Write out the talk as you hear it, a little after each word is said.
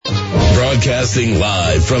Broadcasting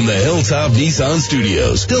live from the Hilltop Nissan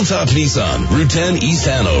Studios. Hilltop Nissan, Route 10 East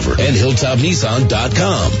Hanover, and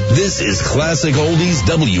HilltopNissan.com. This is Classic Oldies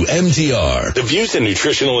WMTR. The views and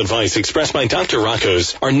nutritional advice expressed by Dr.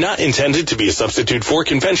 Rocco's are not intended to be a substitute for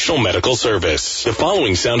conventional medical service. The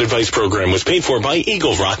following sound advice program was paid for by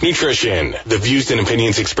Eagle Rock Nutrition. The views and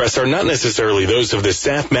opinions expressed are not necessarily those of the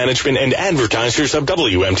staff, management, and advertisers of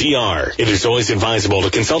WMTR. It is always advisable to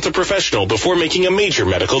consult a professional before making a major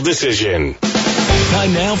medical decision.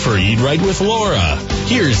 Time now for Eat Right with Laura.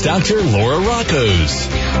 Here's Dr. Laura Rockos.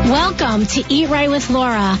 Welcome to Eat Right with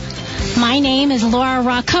Laura. My name is Laura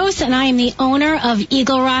Rockos, and I am the owner of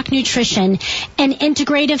Eagle Rock Nutrition, an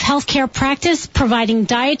integrative healthcare practice providing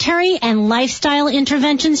dietary and lifestyle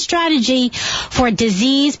intervention strategy for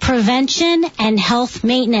disease prevention and health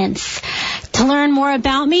maintenance. To learn more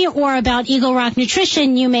about me or about Eagle Rock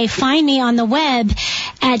Nutrition, you may find me on the web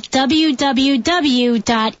at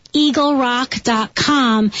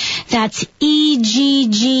www.eaglerock.com. That's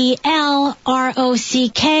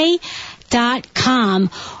EGGLROCK.com.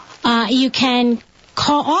 You can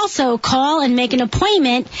also call and make an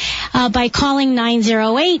appointment by calling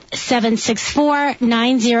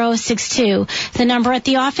 908-764-9062. The number at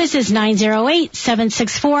the office is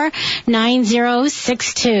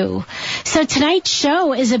 908-764-9062. So tonight's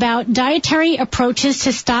show is about dietary approaches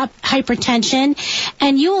to stop hypertension,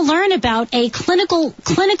 and you will learn about a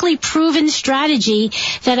clinically proven strategy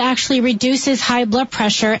that actually reduces high blood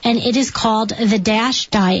pressure, and it is called the DASH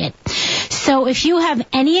diet. So if you have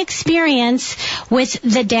any experience with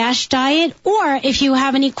the DASH diet, or if you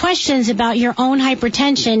have any questions about your own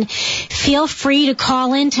hypertension, feel free to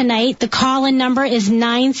call in tonight. The call-in number is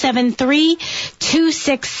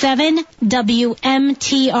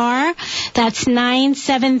 973-267-WMTR. That's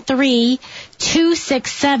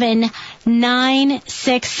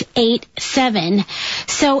 973-267-9687.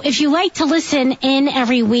 So if you like to listen in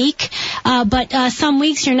every week, but some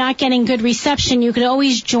weeks you're not getting good reception, you could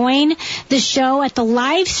always join the show at the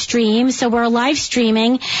live stream. So we're live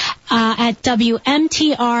streaming at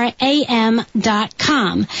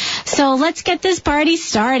WMTRAM.com. So let's get this party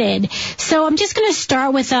started. So I'm just going to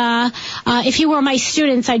start with, if you were my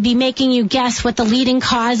students, I'd be making you guess what the leading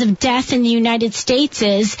cause of death in the United States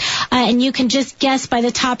is. And you can just guess by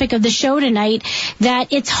the topic of the show tonight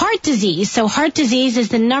that it's heart disease. So heart disease is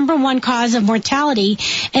the number one cause of mortality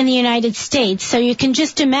in the United States. So you can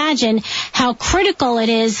just imagine how critical it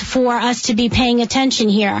is for us to be paying attention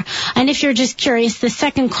here. And if you're just curious, the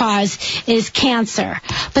second cause is cancer.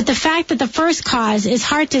 But the fact that the first cause is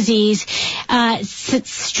heart disease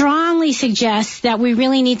strongly suggests that we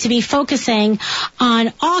really need to be focusing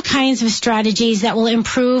on all kinds of strategies that will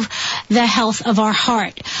improve the health of our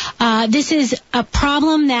heart. This is a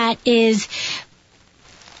problem that is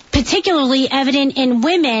particularly evident in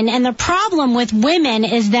women, and the problem with women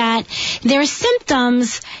is that their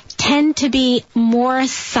symptoms tend to be more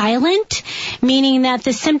silent, meaning that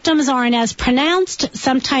the symptoms aren't as pronounced.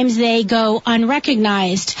 Sometimes they go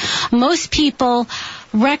unrecognized. Most people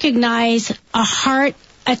recognize a heart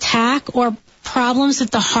attack or problems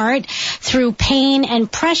with the heart through pain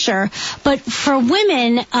and pressure. But for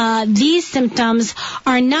women, these symptoms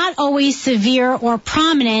are not always severe or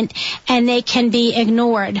prominent, and they can be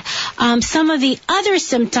ignored. Some of the other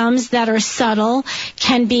symptoms that are subtle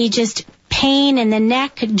can be just pain in the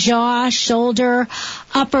neck, jaw, shoulder,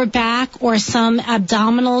 upper back, or some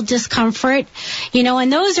abdominal discomfort,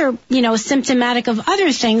 and those are, symptomatic of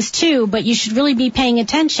other things too, but you should really be paying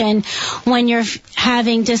attention when you're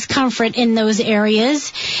having discomfort in those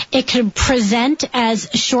areas. It could present as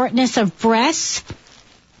shortness of breath,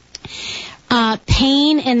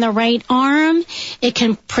 pain in the right arm. It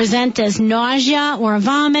can present as nausea or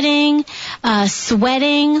vomiting,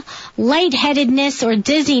 sweating, lightheadedness or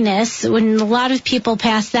dizziness, when a lot of people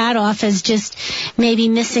pass that off as just maybe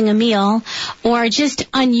missing a meal, or just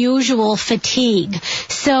unusual fatigue.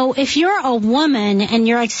 So if you're a woman and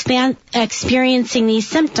you're experiencing these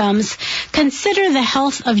symptoms, consider the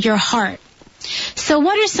health of your heart. So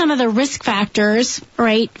what are some of the risk factors,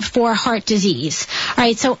 right, for heart disease? All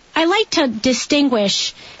right, so I like to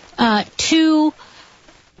distinguish two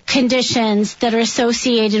conditions that are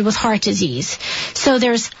associated with heart disease. So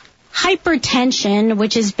there's hypertension,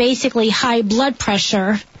 which is basically high blood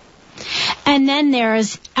pressure. And then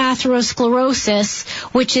there's atherosclerosis,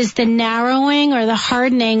 which is the narrowing or the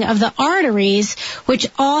hardening of the arteries, which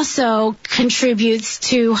also contributes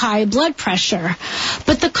to high blood pressure.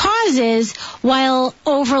 But the causes, while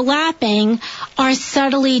overlapping, are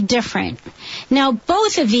subtly different. Now,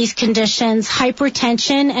 both of these conditions,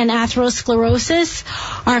 hypertension and atherosclerosis,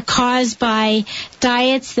 are caused by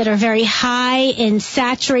diets that are very high in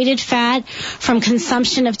saturated fat from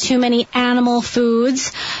consumption of too many animal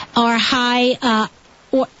foods, or high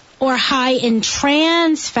in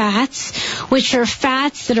trans fats, which are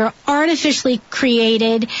fats that are artificially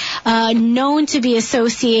created, known to be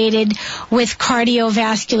associated with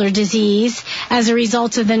cardiovascular disease as a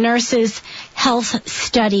result of the Nurses' Health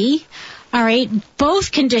Study. All right,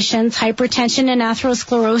 both conditions, hypertension and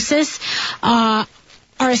atherosclerosis,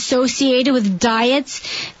 are associated with diets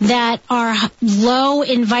that are low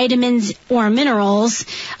in vitamins or minerals,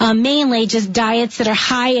 mainly just diets that are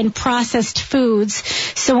high in processed foods.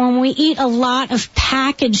 So when we eat a lot of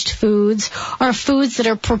packaged foods or foods that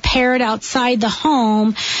are prepared outside the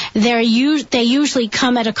home, they usually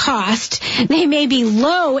come at a cost. They may be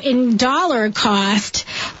low in dollar cost,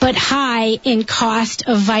 but high in cost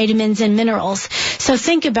of vitamins and minerals. So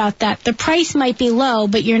think about that. The price might be low,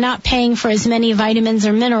 but you're not paying for as many vitamins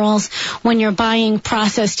or minerals when you're buying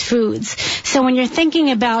processed foods. So when you're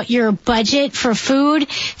thinking about your budget for food,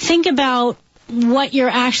 think about what you're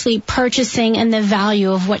actually purchasing and the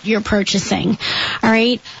value of what you're purchasing. All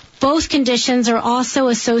right? Both conditions are also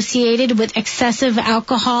associated with excessive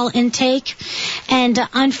alcohol intake. And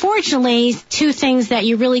unfortunately, two things that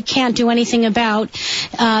you really can't do anything about,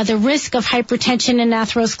 the risk of hypertension and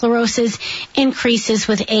atherosclerosis increases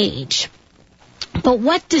with age. But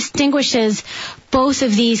what distinguishes both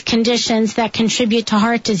of these conditions that contribute to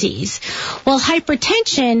heart disease? Well,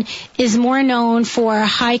 hypertension is more known for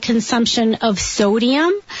high consumption of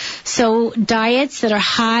sodium, so diets that are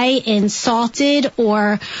high in salted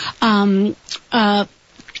or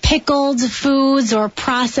pickled foods or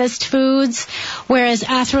processed foods, whereas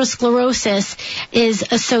atherosclerosis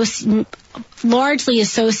is largely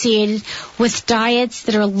associated with diets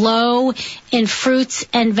that are low in fruits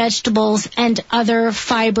and vegetables and other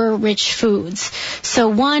fiber-rich foods. So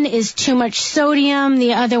one is too much sodium,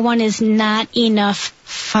 the other one is not enough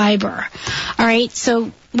fiber. All right,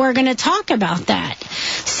 so we're going to talk about that.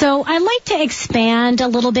 So I'd like to expand a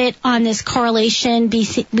little bit on this correlation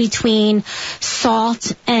between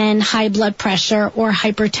salt and high blood pressure or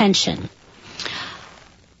hypertension.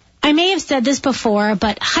 I may have said this before,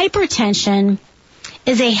 but hypertension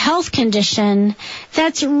is a health condition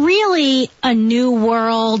that's really a new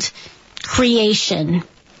world creation.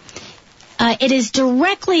 It is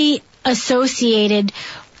directly associated,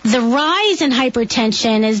 the rise in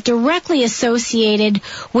hypertension is directly associated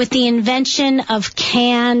with the invention of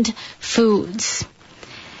canned foods.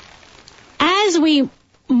 As we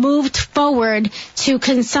moved forward to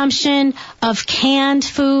consumption of canned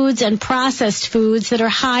foods and processed foods that are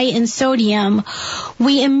high in sodium,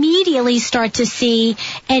 we immediately start to see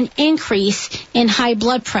an increase in high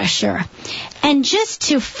blood pressure. And just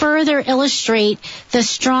to further illustrate the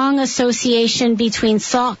strong association between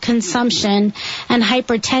salt consumption and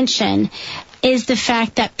hypertension is the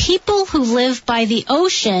fact that people who live by the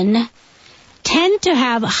ocean tend to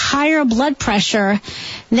have higher blood pressure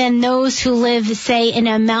than those who live, say, in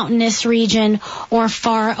a mountainous region or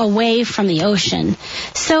far away from the ocean.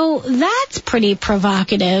 So that's pretty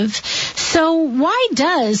provocative. So why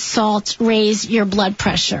does salt raise your blood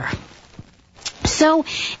pressure? So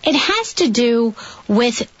it has to do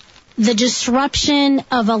with the disruption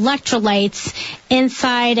of electrolytes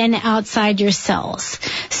inside and outside your cells.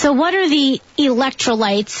 So what are the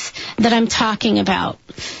electrolytes that I'm talking about?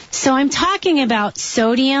 So I'm talking about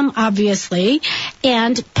sodium, obviously,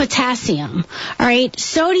 and potassium. All right,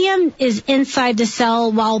 sodium is inside the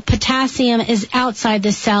cell while potassium is outside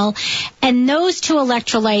the cell, and those two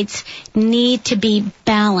electrolytes need to be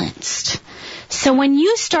balanced. So when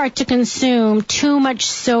you start to consume too much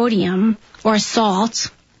sodium or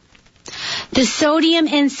salt, the sodium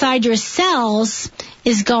inside your cells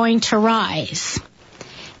is going to rise.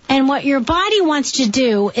 And what your body wants to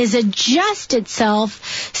do is adjust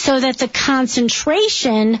itself so that the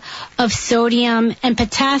concentration of sodium and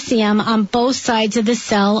potassium on both sides of the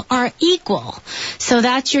cell are equal. So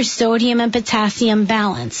that's your sodium and potassium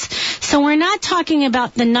balance. So we're not talking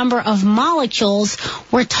about the number of molecules,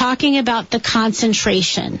 we're talking about the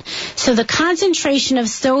concentration. So the concentration of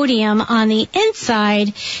sodium on the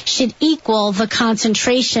inside should equal the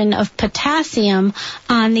concentration of potassium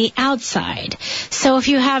on the outside. So if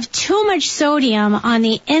you have have too much sodium on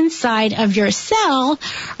the inside of your cell,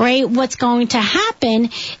 right, what's going to happen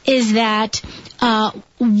is that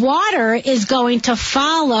water is going to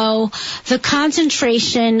follow the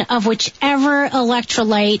concentration of whichever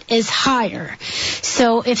electrolyte is higher.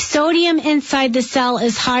 So if sodium inside the cell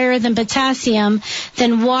is higher than potassium,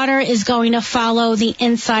 then water is going to follow the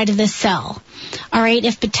inside of the cell. All right,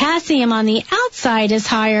 if potassium on the outside is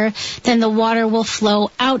higher, then the water will flow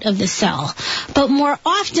out of the cell. But more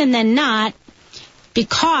often than not,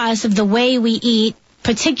 because of the way we eat,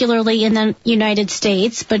 particularly in the United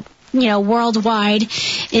States, but worldwide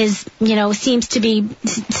is, seems to be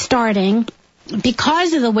starting,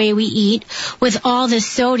 because of the way we eat with all this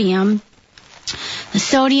sodium, the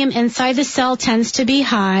sodium inside the cell tends to be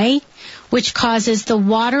high, which causes the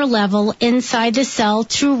water level inside the cell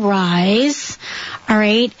to rise. All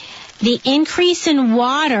right. The increase in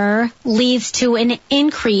water leads to an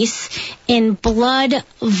increase in blood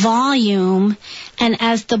volume, and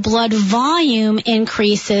as the blood volume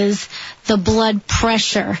increases, the blood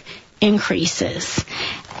pressure increases.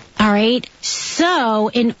 All right. So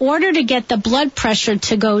in order to get the blood pressure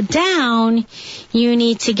to go down, you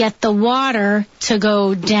need to get the water to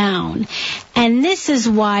go down. And this is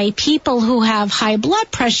why people who have high blood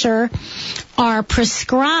pressure are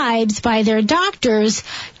prescribed by their doctors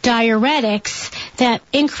diuretics that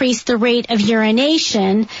increase the rate of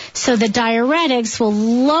urination. So the diuretics will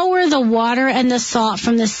lower the water and the salt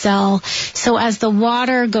from the cell. So as the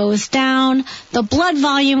water goes down, the blood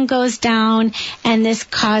volume goes down, and this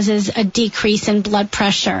causes a decrease in blood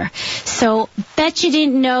pressure. So bet you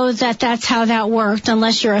didn't know that that's how that worked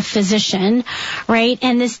unless you're a physician, right?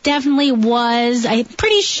 And this definitely was, I'm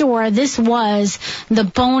pretty sure this was the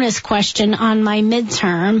bonus question on my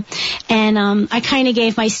midterm. And I kind of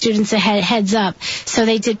gave my students a heads up. So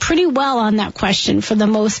they did pretty well on that question for the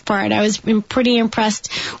most part. I was pretty impressed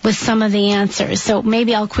with some of the answers. So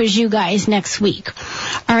maybe I'll quiz you guys next week.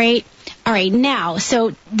 All right. Now,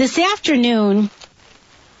 so this afternoon,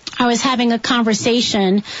 I was having a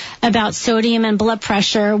conversation about sodium and blood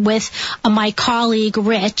pressure with my colleague,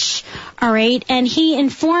 Rich. All right. And he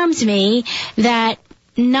informed me that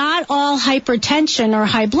not all hypertension or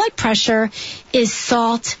high blood pressure is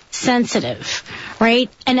salt sensitive, right?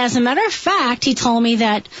 And as a matter of fact, he told me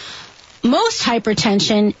that most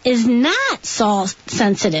hypertension is not salt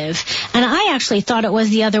sensitive. And I actually thought it was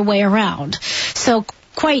the other way around. So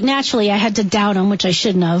quite naturally, I had to doubt him, which I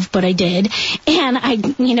shouldn't have, but I did. And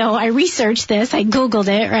I researched this. I Googled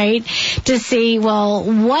it, right, to see, well,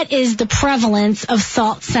 what is the prevalence of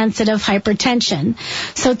salt-sensitive hypertension?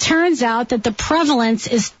 So it turns out that the prevalence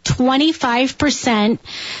is 25%.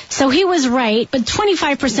 So he was right, but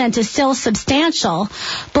 25% is still substantial.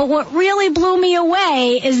 But what really blew me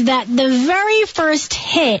away is that the very first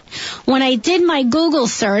hit, when I did my Google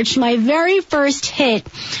search, my very first hit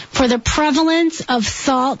for the prevalence of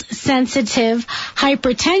salt-sensitive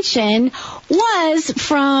hypertension was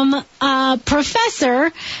from a professor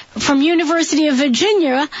from University of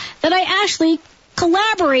Virginia that I actually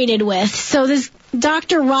collaborated with. So this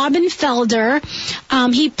Dr. Robin Felder,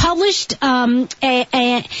 he published an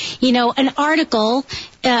article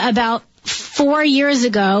about 4 years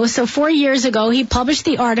ago. So 4 years ago, he published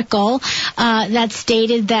the article that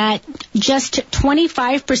stated that just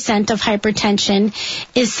 25% of hypertension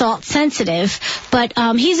is salt sensitive. But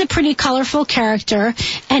he's a pretty colorful character.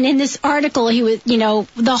 And in this article, he was,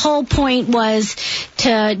 the whole point was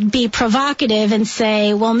to be provocative and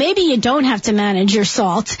say, well, maybe you don't have to manage your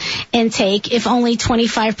salt intake if only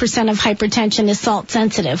 25% of hypertension is salt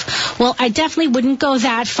sensitive. Well, I definitely wouldn't go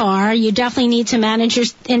that far. You definitely need to manage your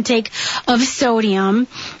intake of sodium,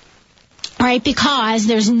 right? Because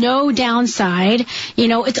there's no downside.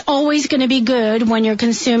 It's always going to be good when you're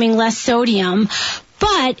consuming less sodium.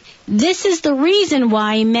 But this is the reason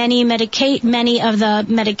why many of the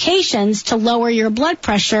medications to lower your blood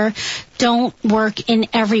pressure don't work in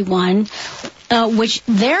everyone. Which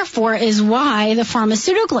therefore is why the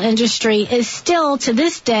pharmaceutical industry is still to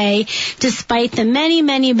this day, despite the many,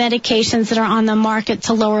 many medications that are on the market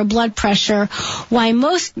to lower blood pressure, why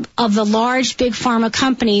most of the large big pharma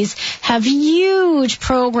companies have huge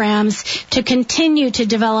programs to continue to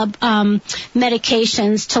develop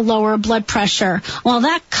medications to lower blood pressure. Well,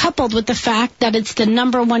 that coupled with the fact that it's the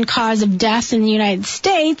number one cause of death in the United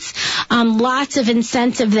States, lots of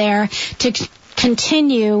incentive there to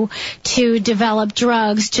continue to develop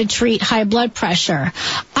drugs to treat high blood pressure.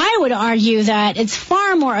 I would argue that it's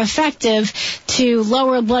far more effective to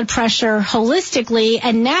lower blood pressure holistically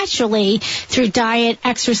and naturally through diet,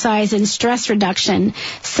 exercise, and stress reduction.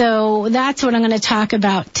 So that's what I'm going to talk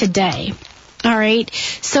about today. All right.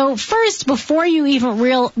 So first, before we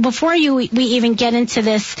even get into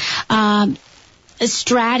this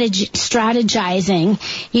strategizing,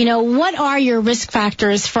 what are your risk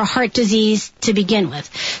factors for heart disease to begin with?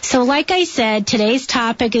 So like I said, today's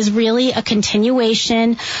topic is really a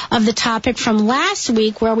continuation of the topic from last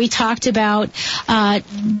week where we talked about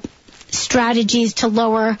strategies to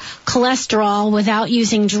lower cholesterol without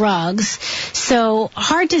using drugs. So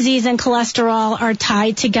heart disease and cholesterol are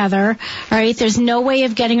tied together, all right? There's no way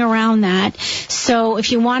of getting around that. So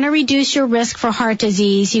if you want to reduce your risk for heart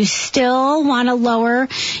disease, you still want to lower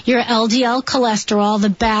your LDL cholesterol, the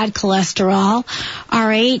bad cholesterol, all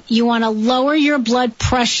right? You want to lower your blood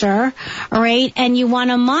pressure, all right? And you want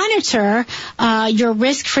to monitor your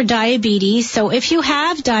risk for diabetes. So if you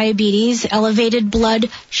have diabetes, elevated blood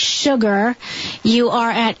sugar, you are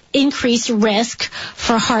at increased risk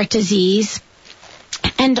for heart disease.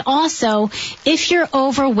 And also, if you're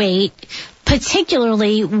overweight,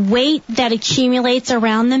 particularly weight that accumulates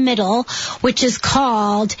around the middle, which is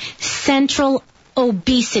called central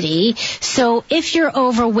obesity. So if you're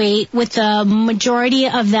overweight with the majority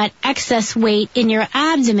of that excess weight in your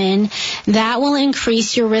abdomen, that will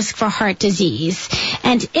increase your risk for heart disease.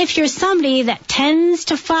 And if you're somebody that tends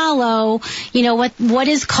to follow, what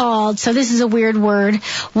is called, so this is a weird word,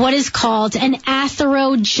 what is called an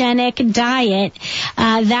atherogenic diet,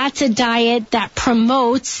 that's a diet that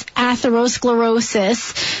promotes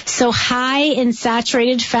atherosclerosis, so high in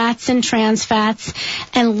saturated fats and trans fats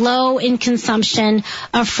and low in consumption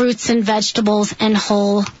of fruits and vegetables and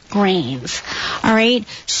whole grains. All right.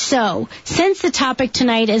 So since the topic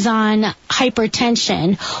tonight is on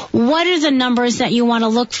hypertension, what are the numbers that you want to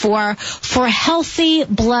look for healthy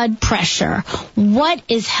blood pressure? What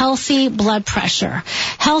is healthy blood pressure?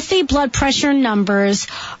 Healthy blood pressure numbers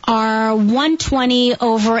are 120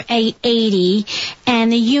 over 880,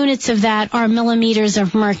 and the units of that are millimeters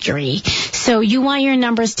of mercury. So you want your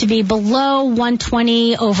numbers to be below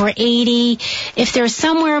 120 over 80. If they're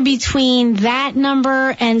somewhere between that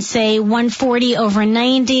number and say 140 over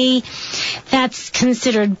 90, that's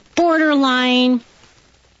considered borderline.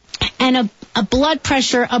 And a blood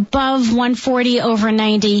pressure above 140 over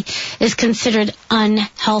 90 is considered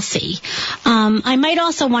unhealthy. I might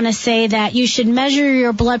also want to say that you should measure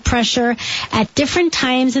your blood pressure at different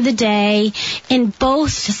times of the day in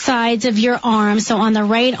both sides of your arm, so on the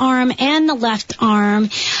right arm and the left arm,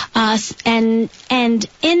 and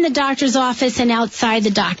in the doctor's office and outside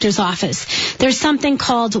the doctor's office. There's something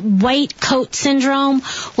called white coat syndrome,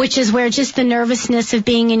 which is where just the nervousness of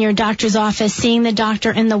being in your doctor's office, seeing the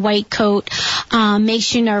doctor in the white coat,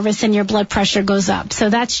 makes you nervous and your blood pressure goes up. So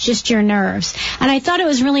that's just your nerves. And I thought it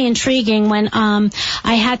was really intriguing when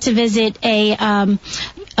I had to visit a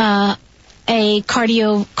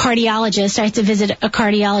cardiologist. I had to visit a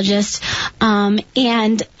cardiologist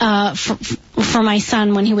for my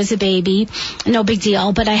son when he was a baby. No big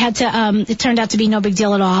deal, but I had to, it turned out to be no big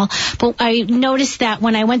deal at all. But I noticed that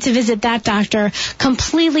when I went to visit that doctor,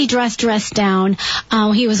 completely dressed down,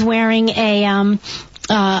 he was wearing a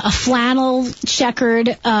flannel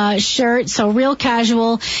checkered shirt, so real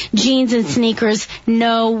casual, jeans and sneakers,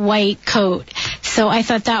 no white coat. So I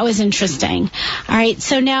thought that was interesting. All right,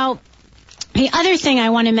 so now the other thing I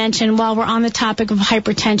want to mention while we're on the topic of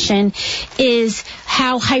hypertension is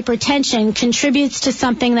how hypertension contributes to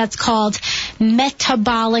something that's called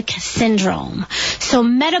metabolic syndrome. So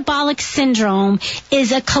metabolic syndrome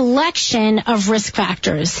is a collection of risk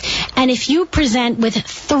factors. And if you present with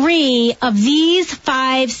 3 of these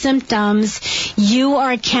 5 symptoms, you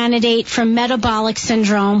are a candidate for metabolic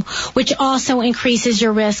syndrome, which also increases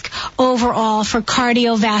your risk overall for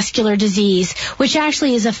cardiovascular disease, which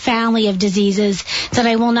actually is a family of diseases that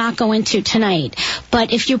I will not go into tonight.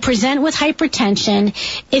 But if you present with hypertension,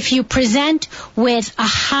 if you present with a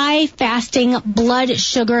high fasting blood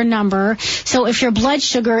sugar number, so if your blood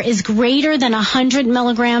sugar is greater than 100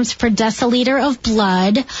 milligrams per deciliter of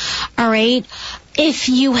blood, all right, if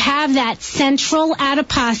you have that central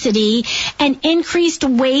adiposity and increased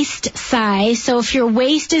waist size, so if your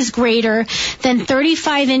waist is greater than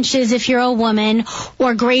 35 inches if you're a woman,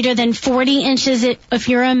 or greater than 40 inches if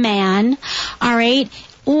you're a man, all right,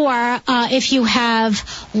 or if you have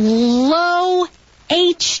low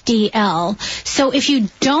HDL. So if you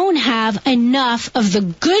don't have enough of the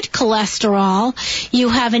good cholesterol, you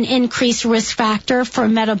have an increased risk factor for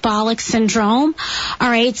metabolic syndrome. All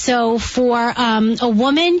right, so for a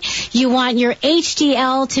woman, you want your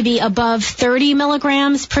HDL to be above 30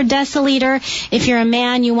 milligrams per deciliter. If you're a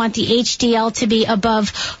man, you want the HDL to be above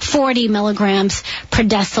 40 milligrams per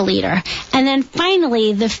deciliter. And then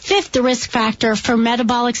finally, the fifth risk factor for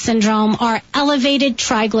metabolic syndrome are elevated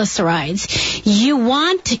triglycerides. You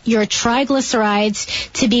want your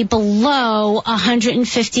triglycerides to be below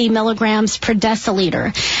 150 milligrams per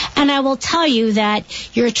deciliter. And I will tell you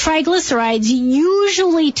that your triglycerides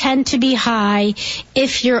usually tend to be high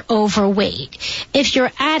if you're overweight. If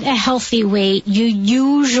you're at a healthy weight, you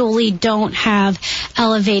usually don't have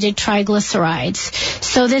elevated triglycerides.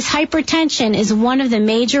 So this hypertension is one of the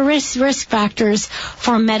major risk factors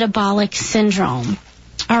for metabolic syndrome.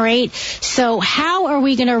 All right, so how are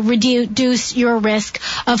we going to reduce your risk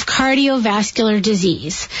of cardiovascular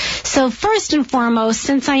disease? So first and foremost,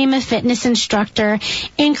 since I am a fitness instructor,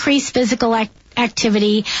 increase physical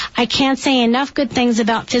activity. I can't say enough good things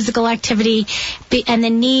about physical activity and the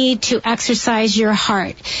need to exercise your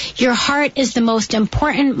heart. Your heart is the most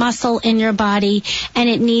important muscle in your body, and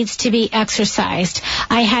it needs to be exercised.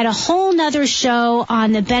 I had a whole nother show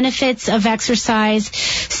on the benefits of exercise,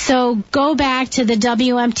 so go back to the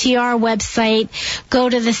WMTR website, go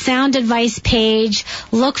to the Sound Advice page,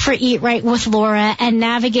 look for Eat Right with Laura, and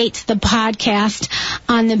navigate to the podcast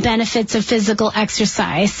on the benefits of physical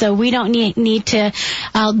exercise. So we don't need to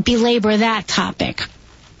belabor that topic.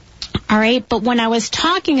 All right, but when I was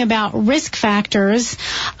talking about risk factors,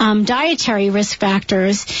 dietary risk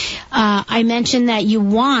factors, I mentioned that you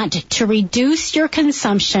want to reduce your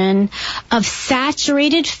consumption of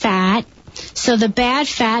saturated fat, so the bad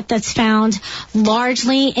fat that's found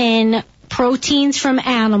largely in proteins from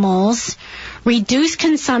animals, reduce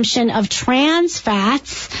consumption of trans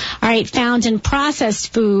fats, all right, found in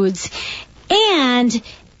processed foods, and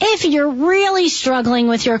if you're really struggling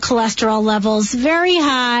with your cholesterol levels, very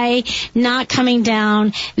high, not coming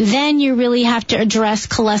down, then you really have to address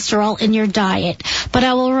cholesterol in your diet. But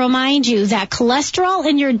I will remind you that cholesterol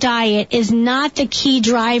in your diet is not the key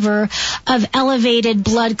driver of elevated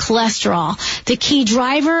blood cholesterol. The key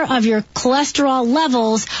driver of your cholesterol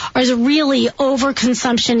levels is really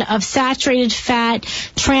overconsumption of saturated fat,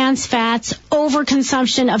 trans fats,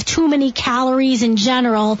 overconsumption of too many calories in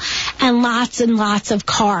general, and lots of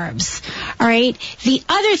carbs. All right. The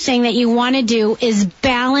other thing that you want to do is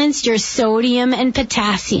balance your sodium and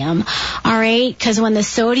potassium. All right. Because when the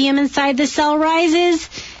sodium inside the cell rises,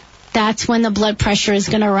 that's when the blood pressure is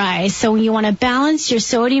going to rise. So you want to balance your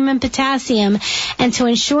sodium and potassium, and to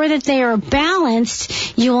ensure that they are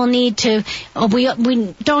balanced, you will need to, we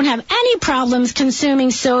don't have any problems consuming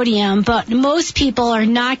sodium, but most people are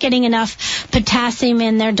not getting enough potassium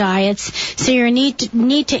in their diets. So you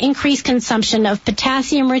need to increase consumption of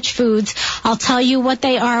potassium-rich foods. I'll tell you what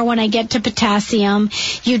they are when I get to potassium.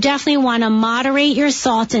 You definitely want to moderate your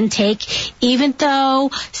salt intake, even though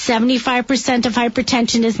 75% of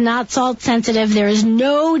hypertension is not salt sensitive. There is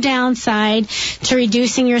no downside to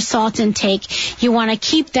reducing your salt intake. You want to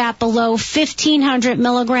keep that below 1,500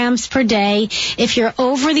 milligrams per day if you're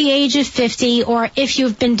over the age of 50 or if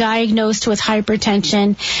you've been diagnosed with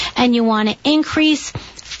hypertension. And you want to increase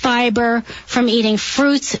fiber from eating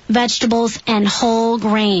fruits, vegetables, and whole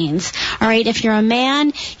grains. All right, if you're a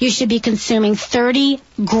man, you should be consuming 30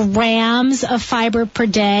 grams of fiber per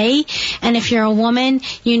day. And if you're a woman,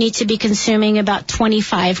 you need to be consuming about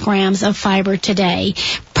 25 grams of fiber per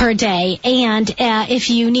day. And if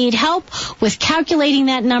you need help with calculating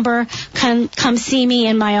that number, come see me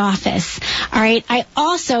in my office. All right. I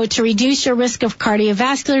also, to reduce your risk of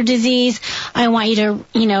cardiovascular disease, I want you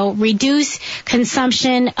to, reduce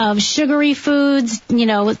consumption of sugary foods,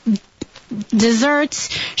 desserts,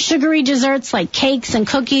 sugary desserts like cakes and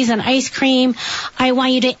cookies and ice cream. I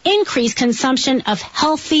want you to increase consumption of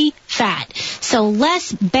healthy fat. So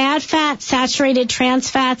less bad fat, saturated trans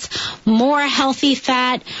fats, more healthy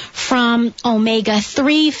fat from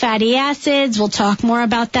omega-3 fatty acids. We'll talk more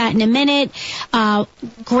about that in a minute.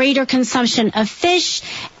 Greater consumption of fish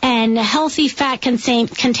and healthy fat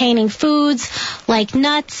containing foods like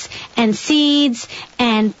nuts and seeds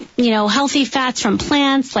and, healthy fats from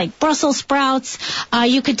plants like Brussels sprouts.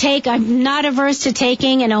 You could take, I'm not averse to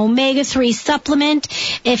taking an omega-3 supplement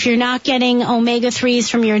if you're not getting omega-3s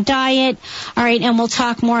from your diet. All right, and we'll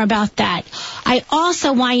talk more about that. I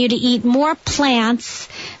also want you to eat more plants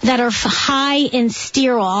that are high in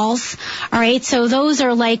sterols. All right, so those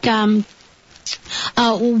are like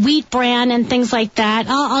wheat bran and things like that.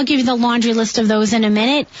 I'll give you the laundry list of those in a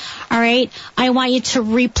minute. All right. I want you to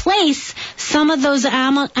replace some of those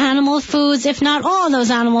animal foods, if not all of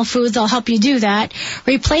those animal foods. I'll help you do that.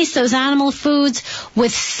 Replace those animal foods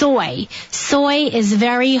with soy. Soy is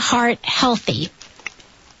very heart healthy.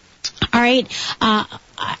 All right.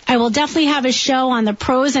 I will definitely have a show on the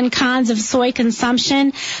pros and cons of soy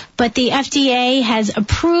consumption, but the FDA has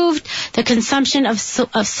approved the consumption of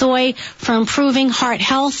soy for improving heart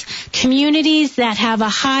health. Communities that have a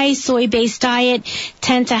high soy-based diet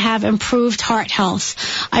tend to have improved heart health.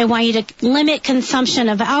 I want you to limit consumption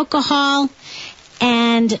of alcohol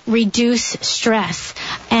and reduce stress.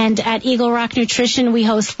 And at Eagle Rock Nutrition, we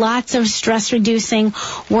host lots of stress-reducing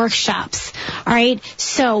workshops. All right?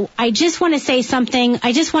 So I just want to say something.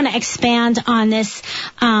 I just want to expand on this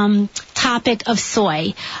topic of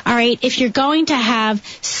soy. All right? If you're going to have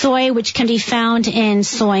soy, which can be found in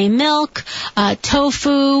soy milk,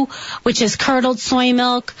 tofu, which is curdled soy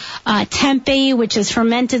milk, tempeh, which is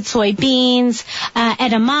fermented soybeans,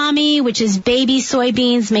 edamame, which is baby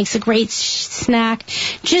soybeans, makes a great snack.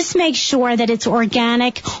 Just make sure that it's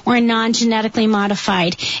organic or non-genetically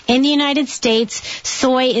modified. In the United States,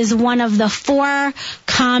 soy is one of the 4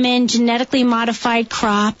 common genetically modified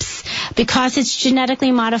crops. Because it's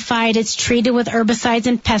genetically modified, it's treated with herbicides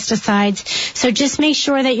and pesticides. So just make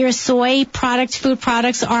sure that your soy products, food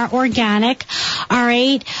products, are organic. All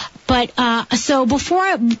right? But so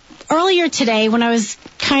earlier today, when I was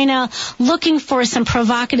kind of looking for some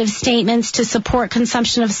provocative statements to support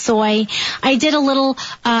consumption of soy, I did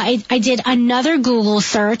I did another Google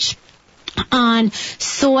search on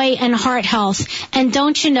soy and heart health. And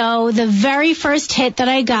don't you know, the very first hit that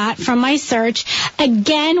I got from my search,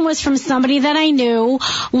 again, was from somebody that I knew.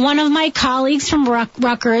 One of my colleagues from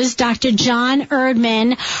Rutgers, Dr. John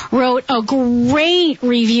Erdman, wrote a great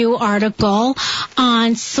review article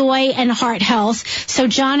on soy and heart health. So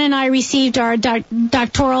John and I received our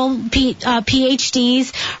doctoral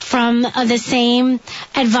PhDs from the same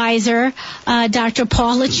advisor. Dr.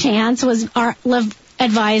 Paul LaChance was our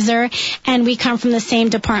advisor, and we come from the same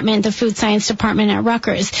department, the food science department at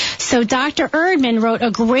Rutgers. So Dr. Erdman wrote a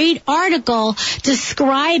great article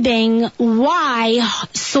describing why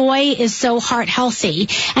soy is so heart healthy.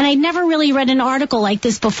 And I'd never really read an article like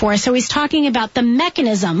this before. So he's talking about the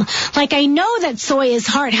mechanism. Like, I know that soy is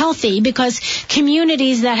heart healthy because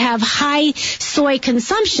communities that have high soy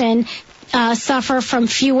consumption suffer from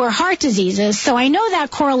fewer heart diseases. So I know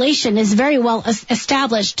that correlation is very well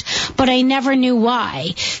established, but I never knew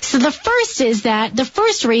why. So the first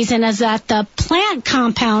reason is that the plant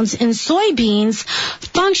compounds in soybeans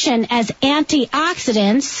function as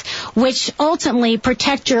antioxidants, which ultimately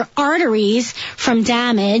protect your arteries from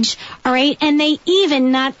damage. All right. And they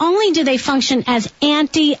even, not only do they function as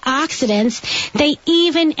antioxidants, they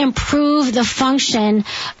even improve the function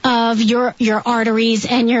of your arteries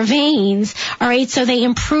and your veins. All right, so they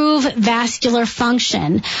improve vascular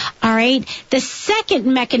function. All right, the second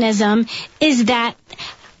mechanism is that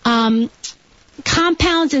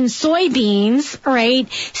compounds in soybeans, all right,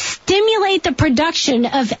 stimulate the production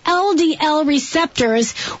of LDL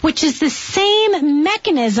receptors, which is the same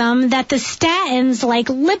mechanism that the statins like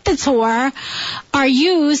Lipitor are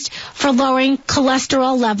used for lowering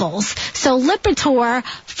cholesterol levels. So Lipitor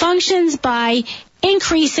functions by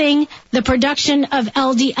increasing the production of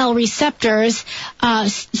LDL receptors.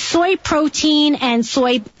 Soy protein and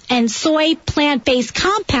soy plant-based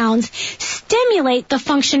compounds stimulate the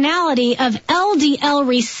functionality of LDL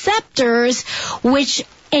receptors, which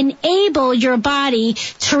enable your body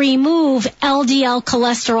to remove LDL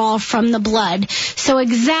cholesterol from the blood. So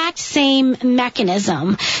exact same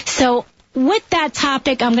mechanism. So with that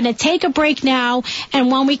topic, I'm going to take a break now, and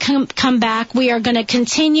when we come back, we are going to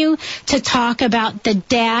continue to talk about the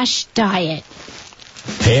DASH diet.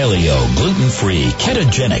 Paleo, gluten-free,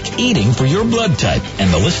 ketogenic, eating for your blood type,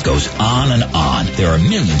 and the list goes on and on. There are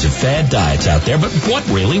millions of fad diets out there, but what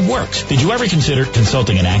really works? Did you ever consider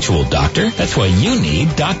consulting an actual doctor? That's why you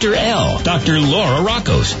need Dr. L. Dr. Laura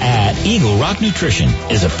Rockos at Eagle Rock Nutrition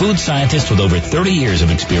is a food scientist with over 30 years of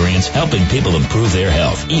experience helping people improve their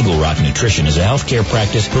health. Eagle Rock Nutrition is a healthcare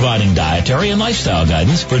practice providing dietary and lifestyle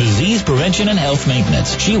guidance for disease prevention and health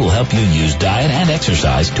maintenance. She will help you use diet and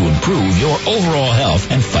exercise to improve your overall health health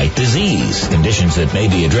and fight disease. Conditions that may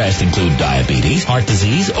be addressed include diabetes, heart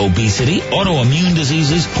disease, obesity, autoimmune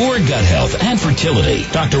diseases, poor gut health, and fertility.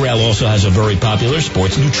 Dr. L also has a very popular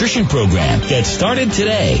sports nutrition program. Get started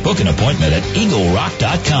today. Book an appointment at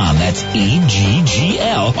eaglerock.com. That's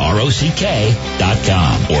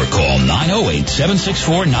EGGLROCK.com. Or call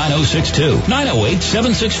 908-764-9062.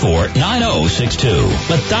 908-764-9062.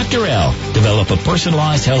 Let Dr. L develop a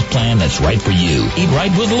personalized health plan that's right for you. Eat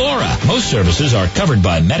Right with Laura. Most services are covered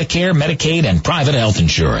by Medicare, Medicaid, and private health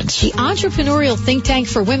insurance. The Entrepreneurial Think Tank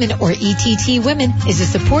for Women, or ETT Women, is a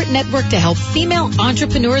support network to help female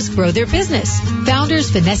entrepreneurs grow their business.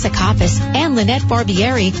 Founders Vanessa Coppice and Lynette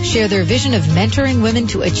Barbieri share their vision of mentoring women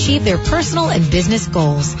to achieve their personal and business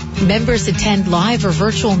goals. Members attend live or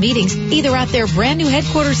virtual meetings either at their brand new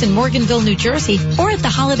headquarters in Morganville, New Jersey, or at the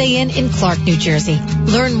Holiday Inn in Clark, New Jersey.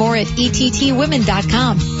 Learn more at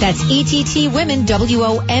ETTwomen.com. That's ETTwomen.com.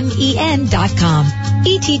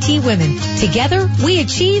 ETT Women. Together, we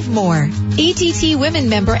achieve more. ETT Women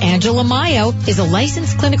member Angela Mayo is a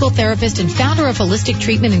licensed clinical therapist and founder of Holistic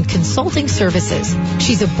Treatment and Consulting Services.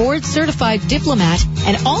 She's a board-certified diplomat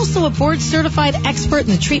and also a board-certified expert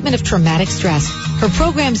in the treatment of traumatic stress. Her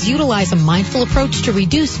programs utilize a mindful approach to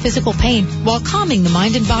reduce physical pain while calming the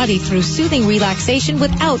mind and body through soothing relaxation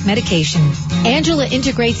without medication. Angela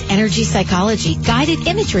integrates energy psychology, guided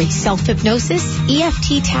imagery, self-hypnosis,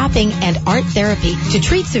 EFT tapping, and art therapy to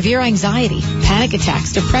treat severe anxiety, panic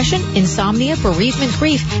attacks, depression, insomnia, bereavement,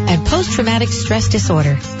 grief, and post-traumatic stress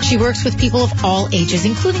disorder. She works with people of all ages,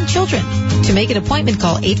 including children. To make an appointment,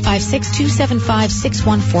 call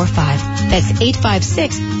 856-275-6145. That's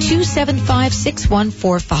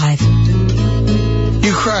 856-275-6145.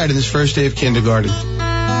 You cried on this first day of kindergarten.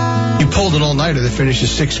 You pulled an all-nighter to finish a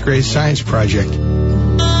 6th grade science project.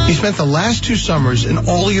 You spent the last 2 summers and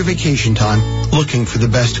all your vacation time looking for the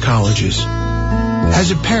best colleges.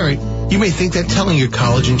 As a parent, you may think that telling your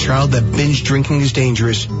college and child that binge drinking is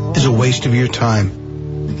dangerous is a waste of your time.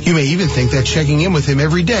 You may even think that checking in with him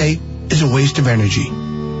every day is a waste of energy.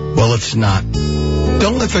 Well, it's not.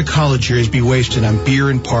 Don't let their college years be wasted on beer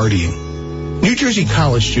and partying. New Jersey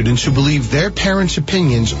college students who believe their parents'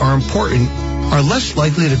 opinions are important are less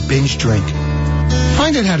likely to binge drink.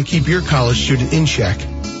 Find out how to keep your college student in check.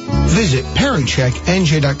 Visit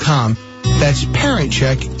ParentCheckNJ.com. That's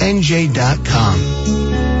ParentCheckNJ.com.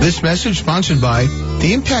 This message sponsored by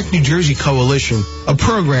the Impact New Jersey Coalition, a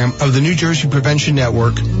program of the New Jersey Prevention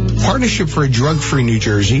Network, Partnership for a Drug-Free New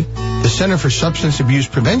Jersey, the Center for Substance Abuse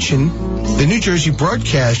Prevention, the New Jersey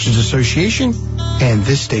Broadcasters Association, and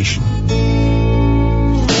this station.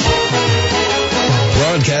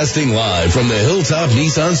 Broadcasting live from the Hilltop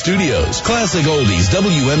Nissan Studios. Classic Oldies,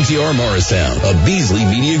 WMTR Morristown, a Beasley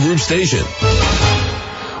Media Group station.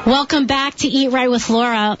 Welcome back to Eat Right with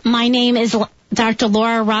Laura. My name is Dr.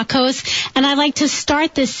 Laura Rockos, and I'd like to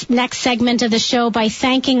start this next segment of the show by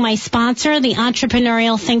thanking my sponsor, the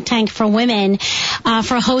Entrepreneurial Think Tank for Women,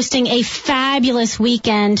 for hosting a fabulous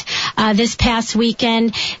weekend this past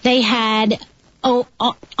weekend. They had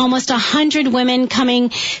almost 100 women coming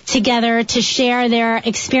together to share their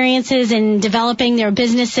experiences in developing their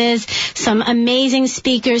businesses. Some amazing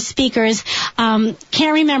speakers.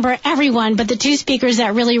 Can't remember everyone, but the 2 speakers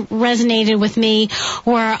that really resonated with me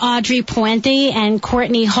were Audrey Puente and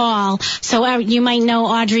Courtney Hall. So you might know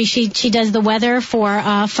Audrey. She does the weather for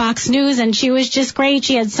Fox News, and she was just great.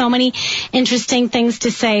 She had so many interesting things to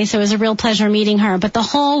say, so it was a real pleasure meeting her. But the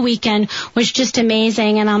whole weekend was just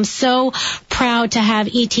amazing, and I'm so proud to have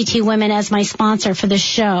ETT Women as my sponsor for the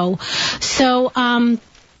show. So,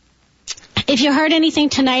 if you heard anything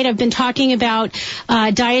tonight, I've been talking about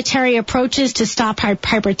dietary approaches to stop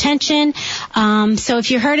hypertension. So if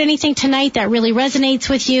you heard anything tonight that really resonates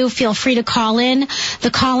with you, feel free to call in. The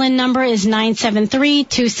call-in number is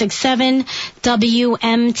 973-267-WMTR,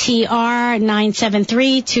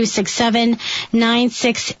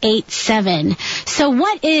 973-267-9687. So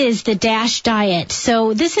what is the DASH diet?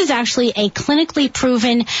 So this is actually a clinically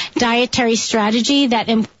proven dietary strategy that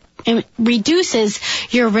it reduces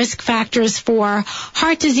your risk factors for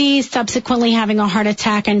heart disease, subsequently having a heart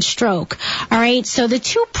attack and stroke. All right, so the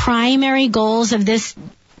 2 primary goals of this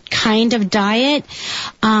kind of diet.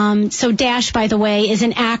 So DASH, by the way, is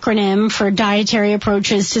an acronym for Dietary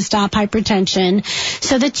Approaches to Stop Hypertension.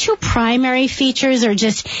 So the 2 primary features are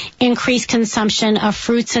just increased consumption of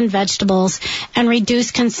fruits and vegetables and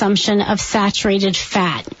reduced consumption of saturated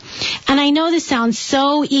fat. And I know this sounds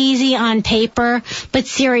so easy on paper, but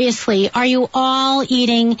seriously, are you all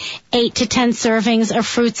eating 8 to 10 servings of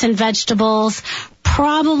fruits and vegetables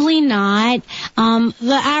Probably not.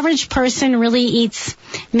 The average person really eats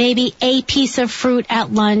maybe a piece of fruit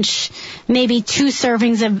at lunch, maybe 2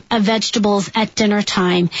 servings of vegetables at dinner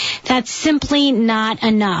time. That's simply not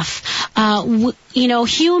enough.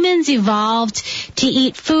 Humans evolved to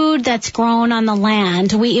eat food that's grown on the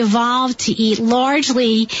land. We evolved to eat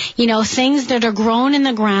largely, things that are grown in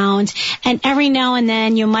the ground, and every now and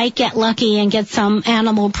then you might get lucky and get some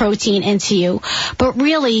animal protein into you. But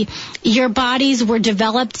really, your bodies were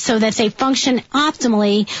developed so that they function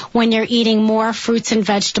optimally when you're eating more fruits and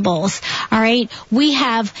vegetables. All right? We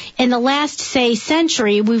have, in the last, say,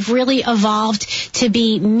 century, we've really evolved to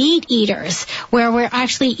be meat eaters, where we're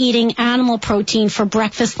actually eating animal protein for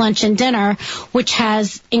breakfast, lunch, and dinner, which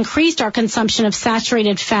has increased our consumption of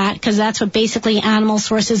saturated fat, because that's what basically animal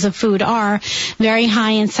sources of food are, very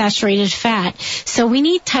high in saturated fat. So we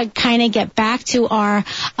need to kind of get back to our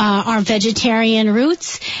vegetarian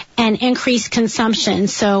roots and increase consumption.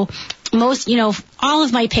 So most, all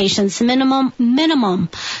of my patients, minimum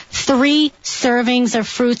 3 servings of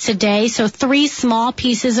fruits a day. So 3 small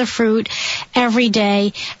pieces of fruit every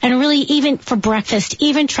day. And really, even for breakfast,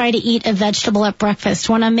 even try to eat a vegetable at breakfast.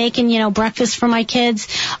 When I'm making, breakfast for my kids,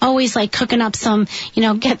 always like cooking up some,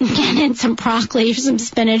 getting in some broccoli, some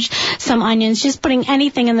spinach, some onions, just putting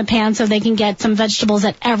anything in the pan so they can get some vegetables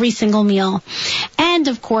at every single meal. And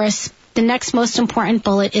of course, the next most important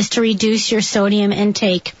bullet is to reduce your sodium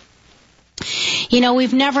intake.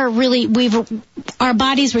 Our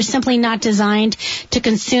bodies were simply not designed to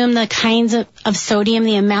consume the kinds of sodium,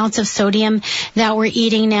 the amounts of sodium that we're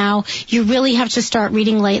eating now. You really have to start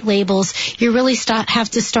reading labels. You really have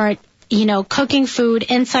to start cooking food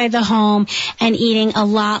inside the home and eating a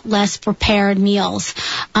lot less prepared meals.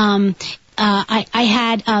 I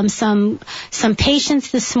had some patients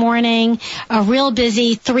this morning, real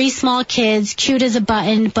busy, 3 small kids, cute as a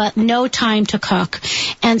button, but no time to cook.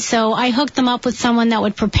 And so I hooked them up with someone that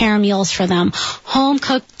would prepare meals for them, home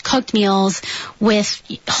cooked meals with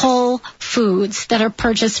whole foods that are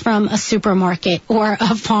purchased from a supermarket or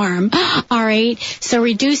a farm. All right, so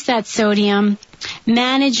reduce that sodium,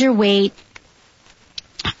 manage your weight.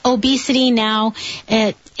 Obesity now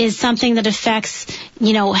is something that affects,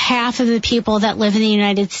 half of the people that live in the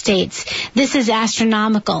United States. This is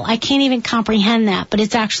astronomical. I can't even comprehend that, but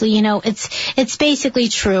it's actually, it's basically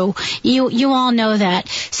true. You all know that.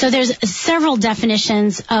 So there's several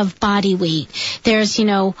definitions of body weight. There's,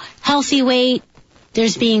 healthy weight.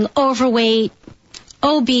 There's being overweight,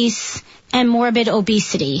 obese, and morbid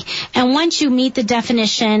obesity. And once you meet the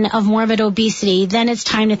definition of morbid obesity, then it's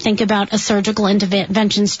time to think about a surgical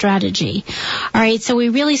intervention strategy. All right, so we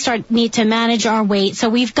really need to manage our weight. So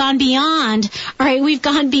we've gone beyond,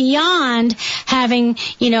 having,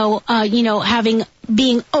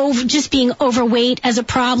 being overweight as a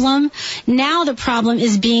problem. Now the problem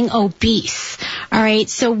is being obese. All right,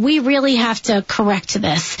 so we really have to correct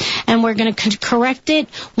this, and we're going to correct it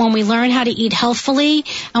when we learn how to eat healthfully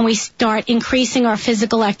and we start increasing our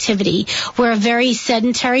physical activity. We're a very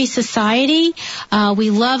sedentary society.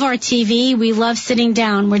 We love our TV. We love sitting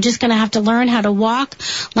down. We're just going to have to learn how to walk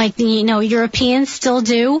like the Europeans still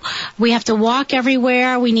do. We have to walk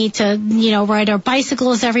everywhere. We need to ride our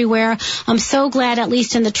bicycles everywhere. I'm so glad, at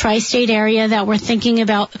least in the tri-state area, that we're thinking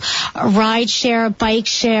about ride share, bike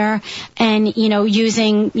share, and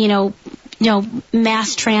using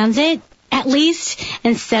mass transit, at least,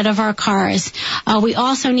 instead of our cars. We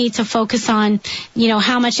also need to focus on,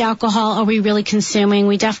 how much alcohol are we really consuming.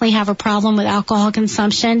 We definitely have a problem with alcohol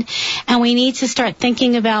consumption, and we need to start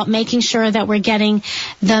thinking about making sure that we're getting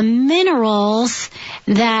the minerals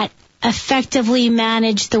that effectively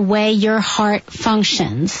manage the way your heart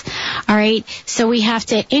functions. All right, so we have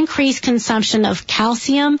to increase consumption of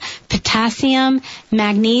calcium, potassium,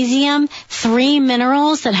 magnesium, 3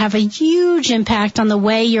 minerals that have a huge impact on the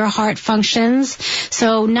way your heart functions.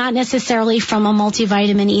 So not necessarily from a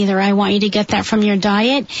multivitamin either. I want you to get that from your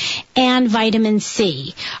diet. And vitamin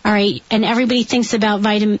C. All right, and everybody thinks about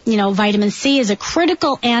vitamin C is a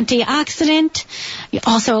critical antioxidant.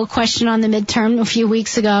 Also a question on the midterm a few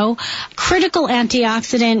weeks ago. Critical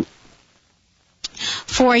antioxidant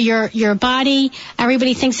for your body.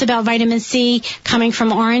 Everybody thinks about vitamin C coming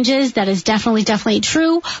from oranges. That is definitely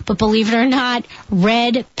true. But believe it or not,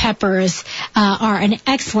 red peppers are an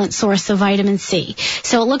excellent source of vitamin C.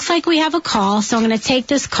 So it looks like we have a call. So I'm going to take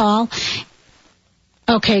this call.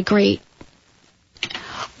 Okay, great.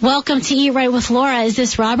 Welcome to Eat Right with Laura. Is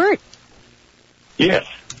this Robert? Yes.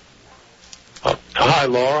 Hi,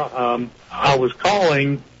 Laura. I was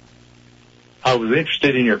calling. I was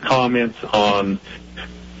interested in your comments on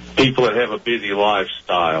people that have a busy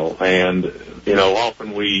lifestyle, and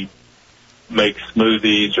often we make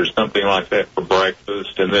smoothies or something like that for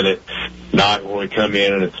breakfast, and then at night when we come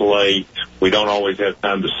in and it's late, we don't always have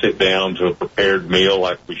time to sit down to a prepared meal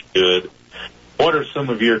like we should. What are some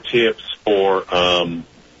of your tips for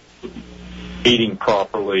eating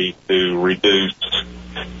properly to reduce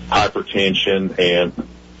hypertension and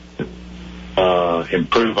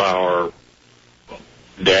improve our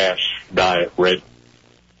DASH diet regimen?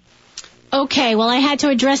 Okay, well, I had to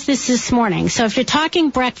address this morning. So if you're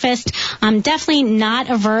talking breakfast, I'm definitely not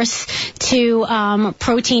averse to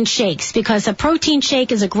protein shakes, because a protein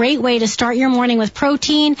shake is a great way to start your morning with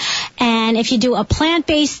protein. And if you do a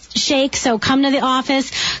plant-based shake, so come to the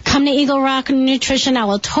office, come to Eagle Rock Nutrition, I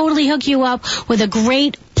will totally hook you up with a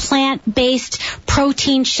great plant-based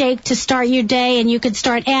protein shake to start your day. And you could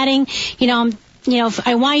start adding, if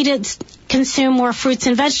I want you to consume more fruits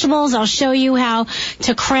and vegetables, I'll show you how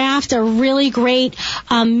to craft a really great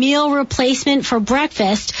meal replacement for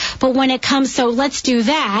breakfast. But when it comes, so let's do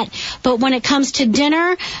that. But when it comes to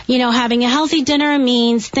dinner, having a healthy dinner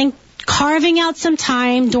means carving out some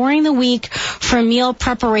time during the week for meal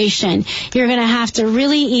preparation. You're going to have to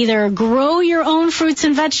really either grow your own fruits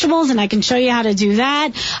and vegetables, and I can show you how to do that,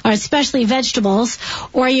 or especially vegetables,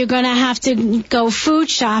 or you're going to have to go food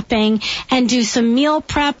shopping and do some meal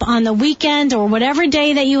prep on the weekend or whatever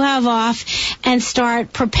day that you have off, and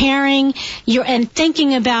start preparing and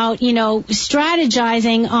thinking about,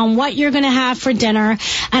 strategizing on what you're going to have for dinner.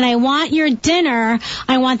 And I want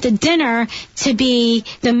the dinner to be,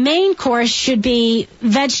 the main course should be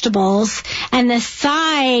vegetables, and the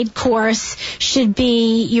side course should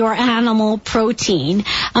be your animal protein.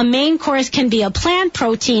 A main course can be a plant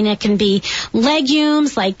protein. It can be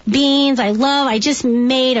legumes like beans. I just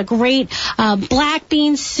made a great black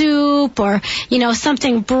bean soup, or,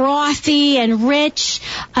 something brothy and rich,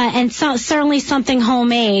 and certainly something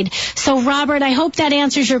homemade. So, Robert, I hope that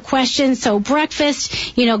answers your question. So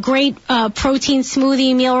breakfast, great protein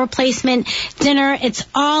smoothie, meal replacement. Dinner, it's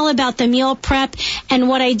all about the meal prep. And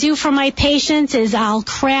what I do for my patients is I'll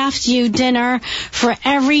craft you dinner for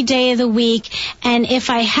every day of the week. And if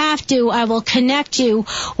I have to, I will connect you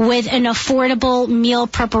with an affordable meal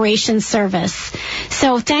preparation service.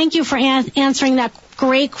 So thank you for answering that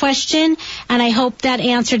great question, and I hope that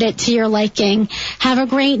answered it to your liking. Have a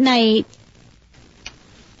great night.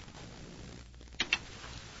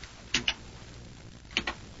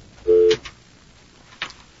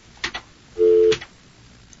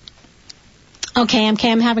 Okay,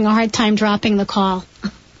 MK, I'm having a hard time dropping the call.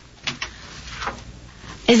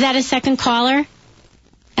 Is that a second caller?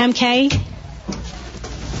 MK?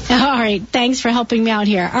 All right, thanks for helping me out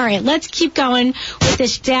here. All right, let's keep going with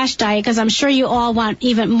this DASH diet, because I'm sure you all want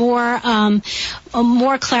even more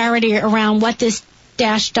clarity around what this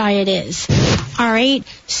DASH diet is. All right,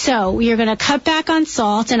 so you're going to cut back on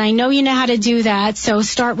salt, and I know you know how to do that, so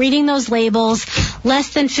start reading those labels,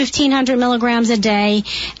 less than 1,500 milligrams a day,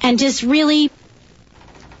 and just really,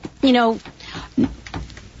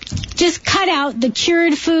 just cut out the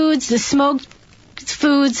cured foods, the smoked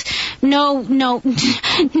foods, no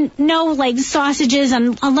like sausages,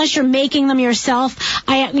 unless you're making them yourself.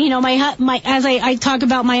 I talk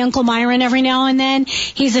about my Uncle Myron every now and then.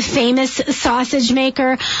 He's a famous sausage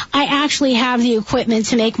maker. I actually have the equipment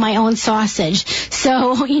to make my own sausage.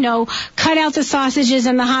 So, cut out the sausages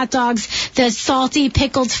and the hot dogs, the salty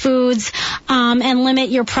pickled foods, and limit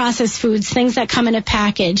your processed foods, things that come in a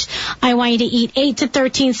package. I want you to eat 8 to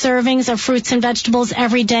 13 servings of fruits and vegetables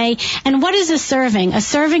every day. And what is a serving? A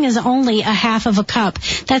serving is only a half of a cup.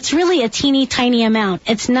 That's really a teeny tiny amount.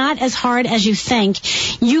 It's not as hard as you think.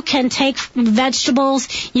 You can take vegetables,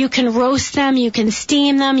 you can roast them, you can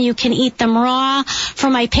steam them, you can eat them raw. For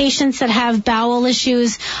my patients that have bowel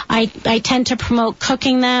issues, I tend to promote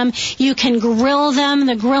cooking them. You can grill them.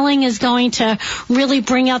 The grilling is going to really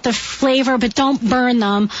bring out the flavor, but don't burn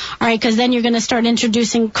them, all right, because then you're going to start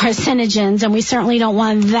introducing carcinogens, and we certainly don't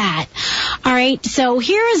want that. All right, so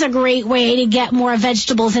here is a great way to get more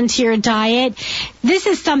vegetables into your diet. This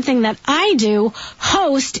is something that I do,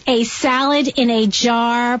 host a salad in a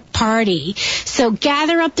jar party. So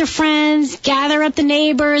gather up the friends, gather up the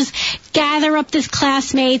neighbors, gather up the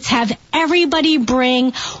classmates, have everybody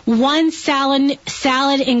bring one salad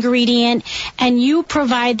ingredient, and you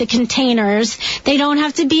provide the containers. They don't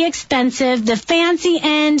have to be expensive. The fancy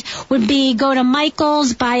end would be go to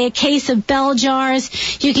Michael's, buy a case of Bell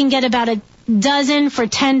jars. You can get about a dozen for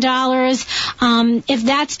 $10. If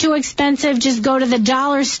that's too expensive, just go to the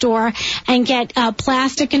dollar store and get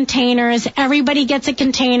plastic containers. Everybody gets a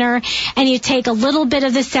container, and you take a little bit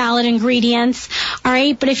of the salad ingredients. All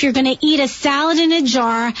right, but if you're going to eat a salad in a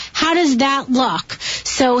jar, how does that look?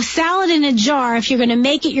 So salad in a jar, if you're going to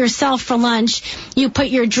make it yourself for lunch, you put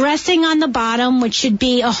your dressing on the bottom, which should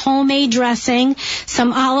be a homemade dressing,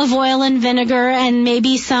 some olive oil and vinegar, and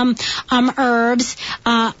maybe some herbs.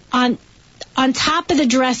 On top of the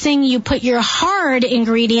dressing, you put your hard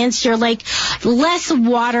ingredients, your like less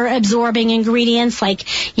water absorbing ingredients like,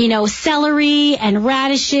 celery and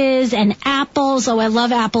radishes and apples. Oh, I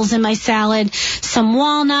love apples in my salad. Some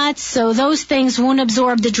walnuts. So those things won't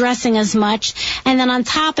absorb the dressing as much. And then on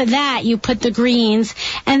top of that, you put the greens,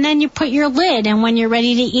 and then you put your lid. And when you're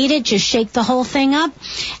ready to eat it, just shake the whole thing up.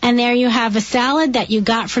 And there you have a salad that you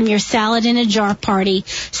got from your salad in a jar party.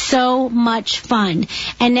 So much fun.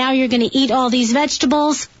 And now you're going to eat all these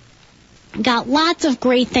vegetables. Got lots of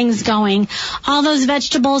great things going. All those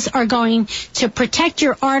vegetables are going to protect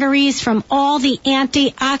your arteries from all the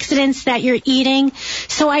antioxidants that you're eating.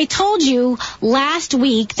 So I told you last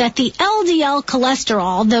week that the LDL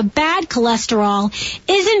cholesterol, the bad cholesterol,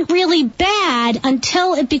 isn't really bad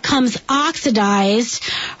until it becomes oxidized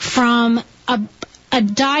from a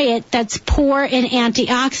diet that's poor in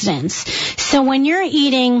antioxidants. So when you're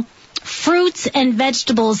eating fruits and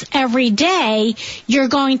vegetables every day, you're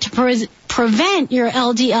going to prevent your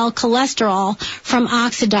LDL cholesterol from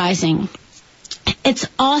oxidizing. It's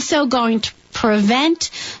also going to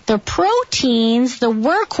prevent the proteins, the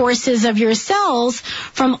workhorses of your cells,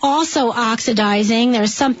 from also oxidizing.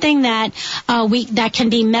 There's something that that can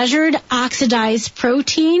be measured, oxidized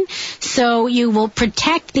protein. So you will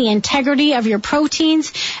protect the integrity of your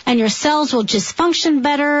proteins, and your cells will just function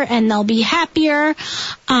better, and they'll be happier.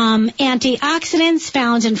 Antioxidants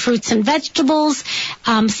found in fruits and vegetables,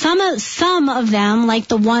 some of them, like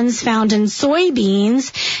the ones found in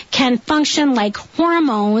soybeans, can function like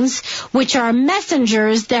hormones, which are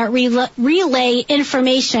messengers that relay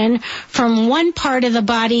information from one part of the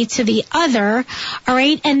body to the other, all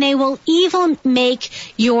right? And they will even make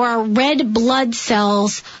your red blood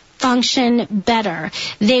cells function better.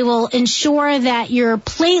 They will ensure that your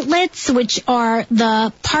platelets, which are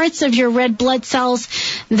the parts of your red blood cells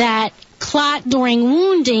that clot during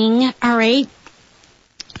wounding, all right,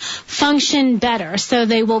 function better. So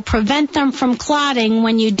they will prevent them from clotting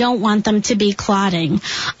when you don't want them to be clotting.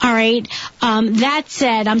 All right. That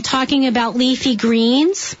said, I'm talking about leafy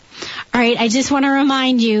greens. All right. I just want to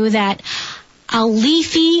remind you that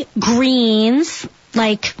leafy greens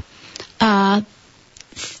like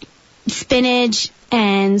spinach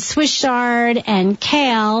and Swiss chard and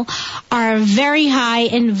kale are very high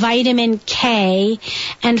in vitamin K,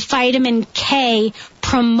 and vitamin K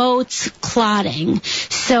promotes clotting.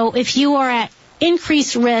 So if you are at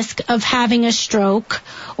increased risk of having a stroke,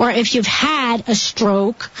 or if you've had a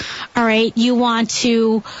stroke, all right, you want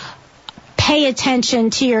to pay attention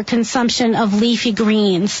to your consumption of leafy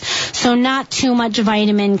greens. So not too much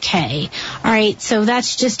vitamin K. All right, so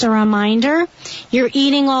that's just a reminder. You're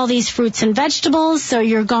eating all these fruits and vegetables, so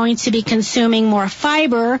you're going to be consuming more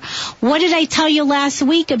fiber. What did I tell you last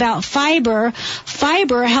week about fiber?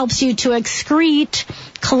 Fiber helps you to excrete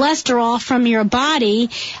cholesterol from your body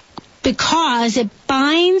because it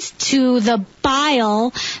binds to the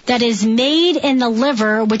bile that is made in the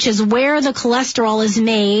liver, which is where the cholesterol is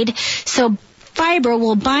made. So fiber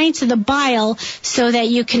will bind to the bile so that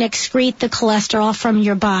you can excrete the cholesterol from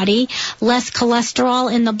your body. Less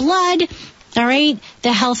cholesterol in the blood, all right,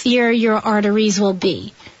 the healthier your arteries will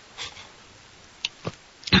be.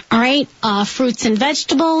 All right, fruits and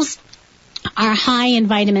vegetables are high in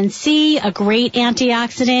vitamin C, a great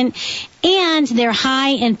antioxidant, and they're high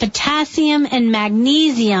in potassium and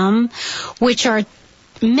magnesium, which are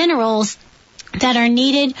minerals that are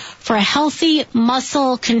needed for a healthy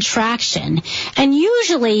muscle contraction. And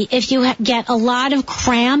usually if you get a lot of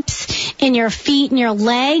cramps in your feet and your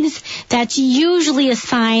legs, that's usually a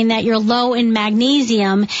sign that you're low in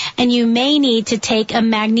magnesium and you may need to take a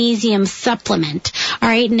magnesium supplement. All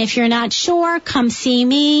right, and if you're not sure, come see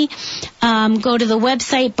me. Go to the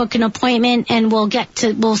website, book an appointment, and we'll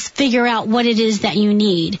figure out what it is that you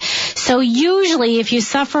need. So usually if you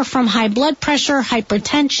suffer from high blood pressure,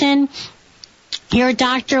 hypertension, your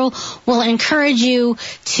doctor will encourage you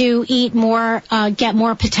to eat more, get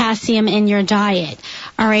more potassium in your diet.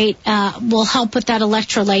 all right, will help with that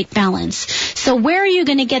electrolyte balance. So where are you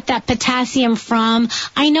going to get that potassium from?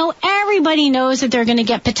 I know everybody knows that they're going to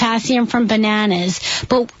get potassium from bananas,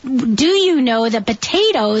 but do you know that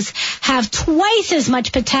potatoes have twice as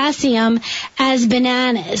much potassium as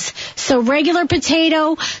bananas? So regular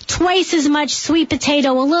potato, twice as much, sweet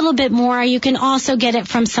potato, a little bit more. You can also get it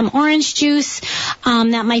from some orange juice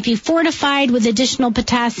that might be fortified with additional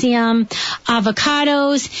potassium,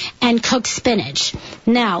 avocados, and cooked spinach.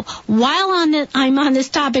 Now, while I'm on this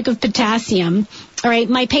topic of potassium, all right,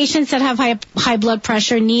 my patients that have high blood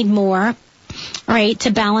pressure need more, all right,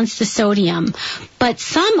 to balance the sodium. But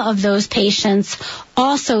some of those patients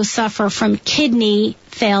also suffer from kidney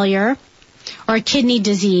failure or kidney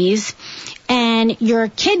disease, and your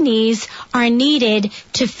kidneys are needed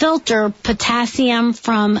to filter potassium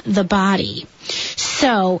from the body.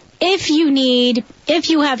 So if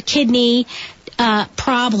you have kidney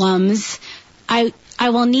problems, I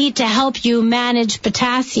will need to help you manage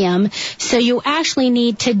potassium, so you actually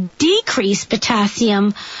need to decrease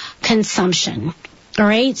potassium consumption. All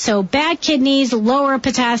right, so bad kidneys, lower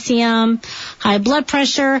potassium, high blood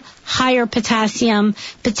pressure, higher potassium,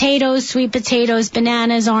 potatoes, sweet potatoes,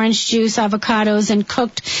 bananas, orange juice, avocados, and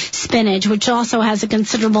cooked spinach, which also has a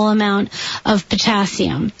considerable amount of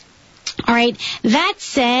potassium. All right, that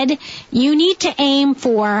said, you need to aim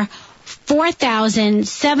for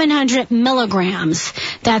 4,700 milligrams.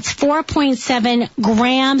 That's 4.7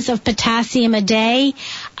 grams of potassium a day.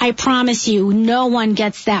 I promise you, no one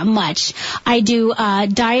gets that much. I do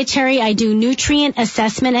nutrient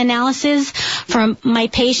assessment analysis from my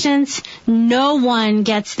patients. No one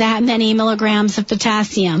gets that many milligrams of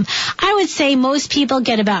potassium. I would say most people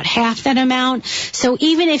get about half that amount. So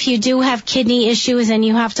even if you do have kidney issues and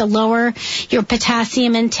you have to lower your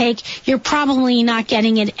potassium intake, you're probably not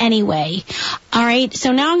getting it anyway. All right,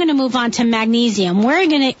 so now I'm going to move on to magnesium. Where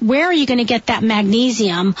are you going to get that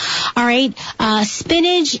magnesium? All right,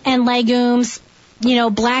 spinach and legumes,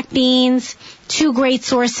 black beans, two great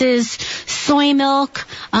sources, soy milk,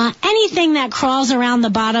 anything that crawls around the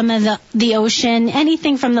bottom of the ocean,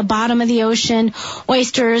 anything from the bottom of the ocean,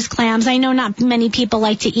 oysters, clams. I know not many people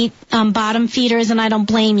like to eat bottom feeders, and I don't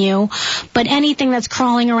blame you, but anything that's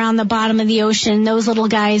crawling around the bottom of the ocean, those little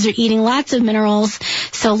guys are eating lots of minerals,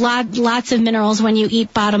 so lots of minerals when you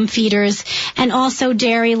eat bottom feeders, and also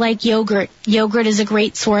dairy like yogurt. Yogurt is a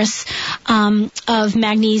great source of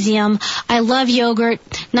magnesium. I love yogurt,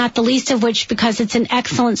 not the least of which because it's an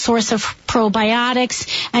excellent source of probiotics,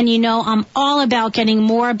 and I'm all about getting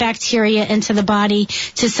more bacteria into the body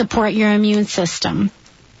to support your immune system.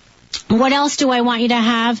 What else do I want you to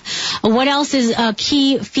have? What else is a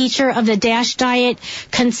key feature of the DASH diet?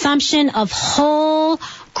 Consumption of whole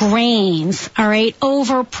grains, all right,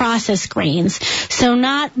 over processed grains. So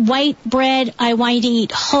not white bread. I want you to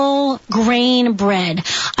eat whole grain bread.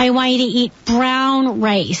 I want you to eat brown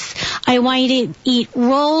rice. I want you to eat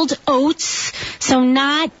rolled oats. So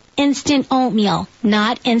not instant oatmeal,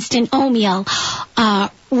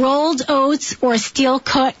 rolled oats or steel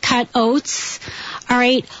cut oats, all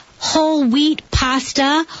right, whole wheat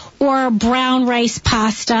pasta or brown rice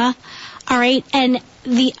pasta, all right, and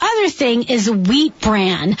the other thing is wheat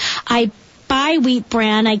bran. I buy wheat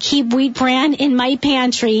bran. I keep wheat bran in my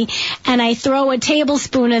pantry, and I throw a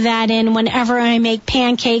tablespoon of that in whenever I make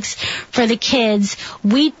pancakes for the kids.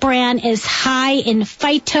 Wheat bran is high in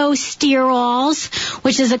phytosterols,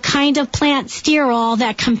 which is a kind of plant sterol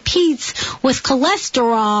that competes with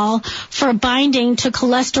cholesterol for binding to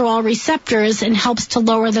cholesterol receptors and helps to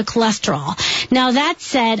lower the cholesterol. Now, that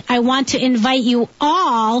said, I want to invite you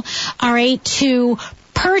all right, to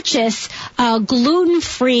purchase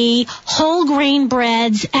gluten-free whole grain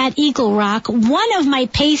breads at Eagle Rock. One of my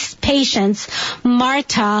patients,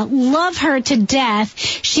 Marta, love her to death.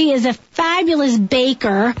 She is a fabulous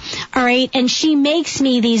baker, all right, and she makes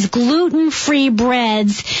me these gluten-free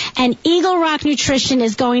breads, and Eagle Rock Nutrition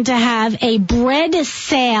is going to have a bread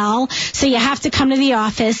sale, so you have to come to the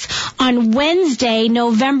office on Wednesday,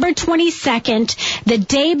 November 22nd, the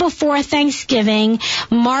day before Thanksgiving.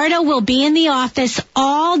 Marta will be in the office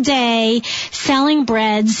all day selling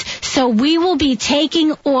breads, so we will be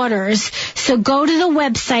taking orders. So go to the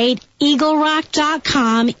website,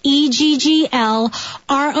 eaglerock.com,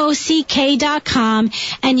 EGGLROCK.com,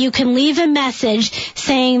 and you can leave a message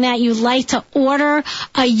saying that you'd like to order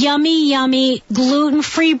a yummy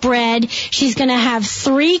gluten-free bread. She's going to have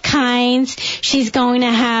 3 kinds. She's going to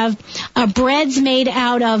have breads made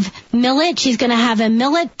out of millet. She's going to have a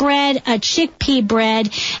millet bread, a chickpea bread,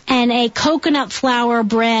 and a coconut flour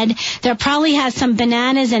bread that probably has some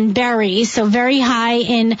bananas and berries, so very high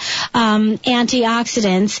in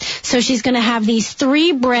antioxidants. So she's going to have these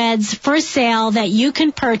 3 breads for sale that you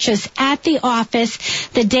can purchase at the office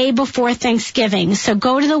the day before Thanksgiving. So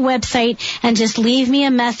go to the website and just leave me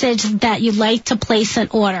a message that you'd like to place an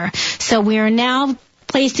order. So we are now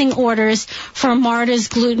placing orders for Marta's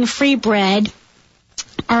gluten-free bread.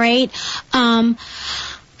 All right.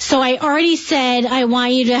 So I already said I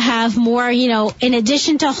want you to have more, in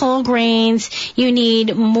addition to whole grains, you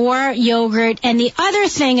need more yogurt. And the other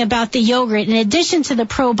thing about the yogurt, in addition to the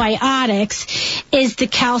probiotics, is the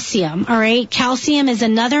calcium. All right. Calcium is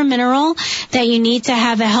another mineral that you need to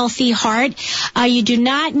have a healthy heart. You do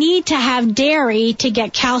not need to have dairy to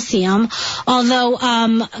get calcium, although,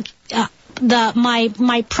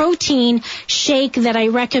 my protein shake that I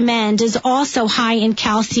recommend is also high in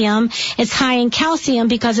calcium. It's high in calcium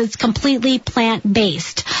because it's completely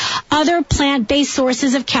plant-based. Other plant-based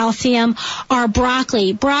sources of calcium are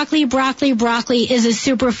broccoli. Broccoli is a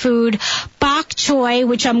superfood. Bok choy,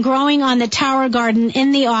 which I'm growing on the tower garden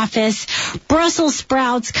in the office. Brussels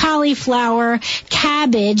sprouts, cauliflower,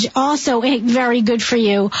 cabbage, also very good for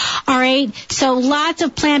you. All right. So lots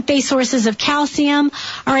of plant-based sources of calcium.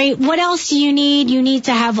 All right. What else do you need? You need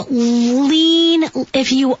to have lean,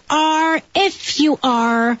 if you are,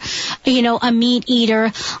 a meat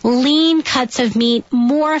eater, lean cuts of meat,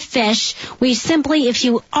 more fish. If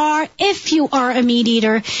you are a meat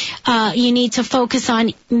eater, you need to focus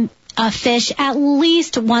on fish at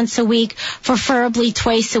least once a week, preferably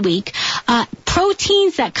twice a week.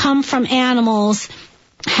 Proteins that come from animals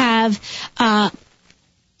have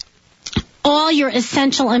all your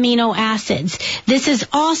essential amino acids. This is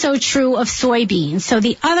also true of soybeans. So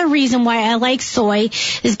the other reason why I like soy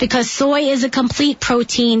is because soy is a complete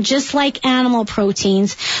protein, just like animal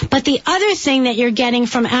proteins. But the other thing that you're getting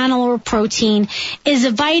from animal protein is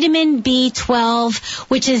a vitamin B12,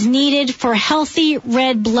 which is needed for healthy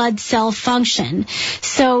red blood cell function.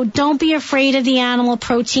 So don't be afraid of the animal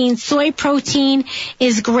protein. Soy protein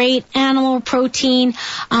is great. Animal protein.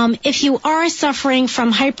 If you are suffering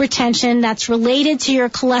from hypertension, that's related to your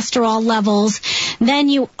cholesterol levels, then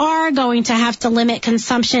you are going to have to limit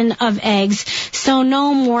consumption of eggs. So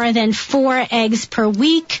no more than 4 eggs per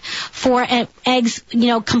week. 4 eggs,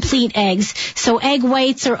 complete eggs. So egg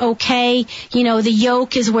whites are okay. The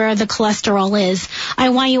yolk is where the cholesterol is. I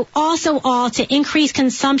want you also all to increase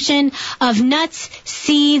consumption of nuts,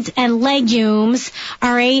 seeds, and legumes,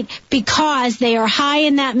 all right, because they are high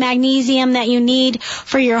in that magnesium that you need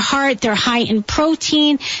for your heart. They're high in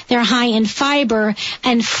protein. They're high in fiber,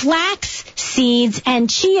 and flax seeds and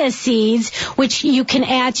chia seeds, which you can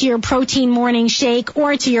add to your protein morning shake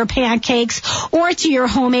or to your pancakes or to your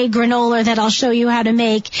homemade granola that I'll show you how to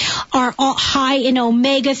make, are all high in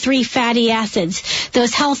omega-3 fatty acids,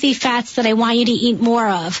 those healthy fats that I want you to eat more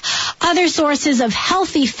of. Other sources of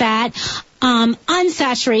healthy fat,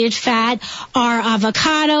 unsaturated fat, are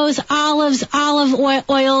avocados, olives, olive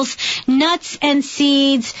oils, nuts and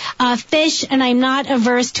seeds, fish, and I'm not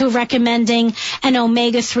averse to recommending an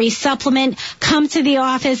omega-3 supplement. Come to the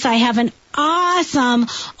office. I have an awesome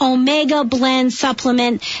omega blend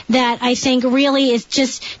supplement that I think really is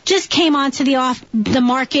just came onto the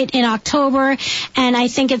market in October, and I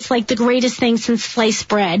think it's like the greatest thing since sliced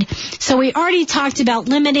bread. So we already talked about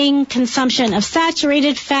limiting consumption of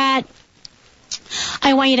saturated fat.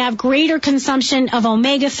 I want you to have greater consumption of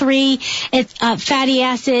omega-3 fatty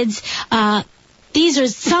acids.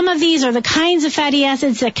 Some of these are the kinds of fatty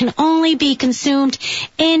acids that can only be consumed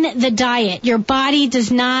in the diet. Your body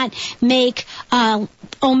does not make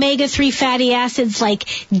omega-3 fatty acids like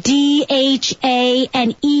DHA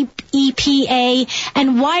and EPA.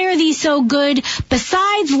 And why are these so good?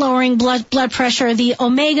 Besides lowering blood pressure, the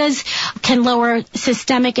omegas can lower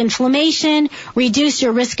systemic inflammation, reduce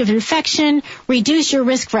your risk of infection, reduce your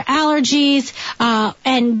risk for allergies,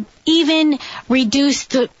 and even reduce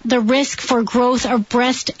the risk for growth of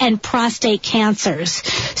breast and prostate cancers.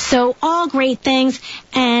 So all great things.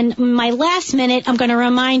 And my last minute, I'm going to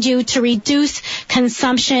remind you to reduce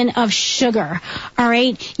consumption of sugar. All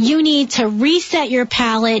right? You need to reset your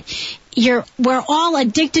palate. We're all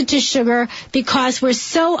addicted to sugar because we're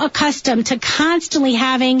so accustomed to constantly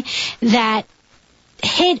having that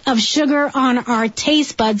hit of sugar on our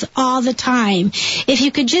taste buds all the time. If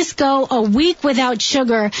you could just go a week without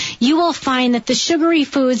sugar, you will find that the sugary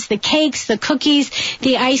foods, the cakes, the cookies,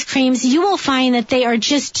 the ice creams, you will find that they are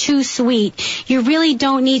just too sweet. You really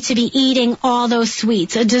don't need to be eating all those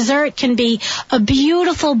sweets. A dessert can be a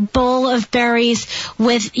beautiful bowl of berries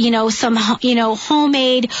with, some,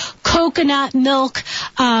 homemade coconut milk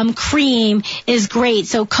cream is great.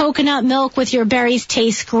 So coconut milk with your berries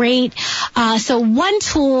tastes great. So one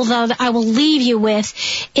tool that I will leave you with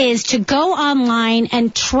is to go online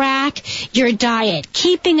and track your diet.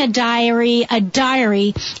 Keeping a diary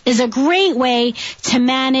is a great way to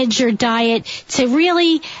manage your diet, to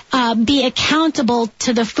really be accountable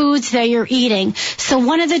to the foods that you're eating. So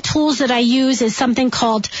one of the tools that I use is something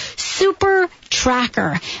called Super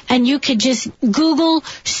Tracker, and you could just Google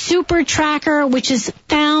Super Tracker, which is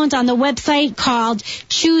found on the website called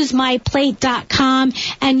ChooseMyPlate.com,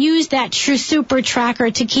 and use that Super Tracker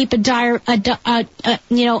to keep an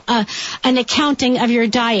accounting of your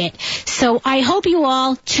diet. So I hope you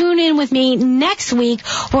all tune in with me next week,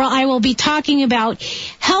 where I will be talking about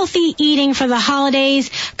healthy eating for the holidays.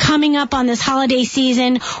 Coming up on this holiday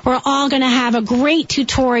season, we're all going to have a great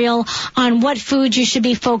tutorial on what foods you should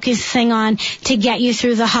be focusing on to get you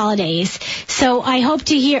through the holidays. So I hope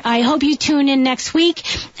you tune in next week,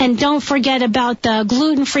 and don't forget about the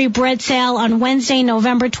gluten-free bread sale on Wednesday,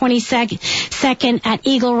 November 22nd at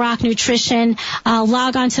Eagle Rock Nutrition.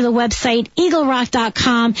 Log on to the website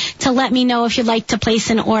eaglerock.com to let me know if you'd like to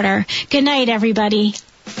place an order. Good night, everybody.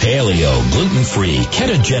 Paleo, gluten-free,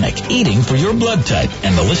 ketogenic, eating for your blood type,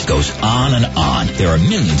 and the list goes on and on. There are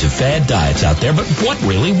millions of fad diets out there, but what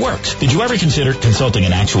really works? Did you ever consider consulting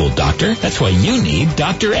an actual doctor? That's why you need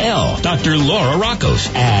Dr. L. Dr. Laura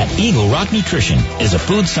Rockos at Eagle Rock Nutrition is a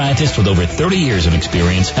food scientist with over 30 years of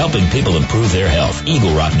experience helping people improve their health.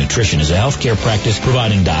 Eagle Rock Nutrition is a healthcare practice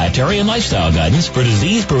providing dietary and lifestyle guidance for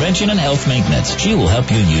disease prevention and health maintenance. She will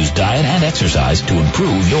help you use diet and exercise to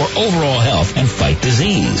improve your overall health and fight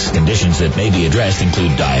disease. Conditions that may be addressed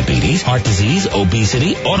include diabetes, heart disease,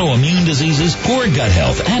 obesity, autoimmune diseases, poor gut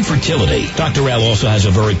health, and fertility. Dr. L also has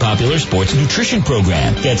a very popular sports nutrition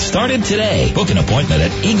program. Get started today. Book an appointment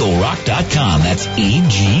at eaglerock.com. That's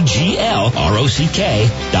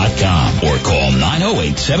EGGLROCK.com. Or call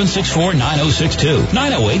 908-764-9062.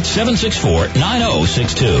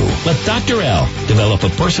 908-764-9062. Let Dr. L develop a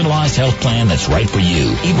personalized health plan that's right for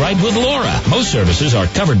you. Eat right with Laura. Most services are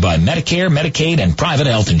covered by Medicare, Medicaid, and private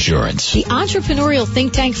health insurance. The Entrepreneurial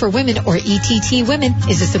Think Tank for Women, or ETT Women,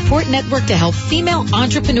 is a support network to help female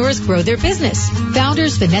entrepreneurs grow their business.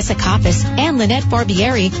 Founders Vanessa Coppice and Lynette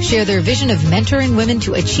Barbieri share their vision of mentoring women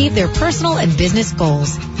to achieve their personal and business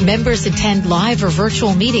goals. Members attend live or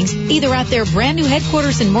virtual meetings either at their brand new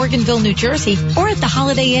headquarters in Morganville, New Jersey, or at the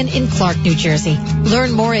Holiday Inn in Clark, New Jersey.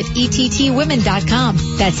 Learn more at ETTwomen.com.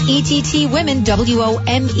 That's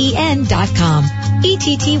ETTwomen.com.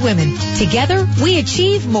 ETT Women. Together, we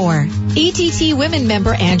achieve more. ETT Women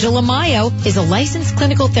member Angela Mayo is a licensed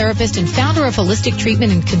clinical therapist and founder of Holistic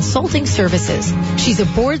Treatment and Consulting Services. She's a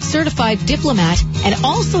board-certified diplomat and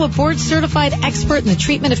also a board-certified expert in the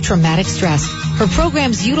treatment of traumatic stress. Her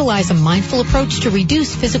programs utilize a mindful approach to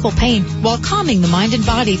reduce physical pain while calming the mind and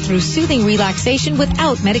body through soothing relaxation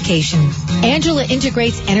without medication. Angela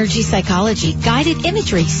integrates energy psychology, guided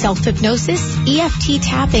imagery, self-hypnosis, EFT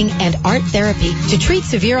tapping, and art therapy to treat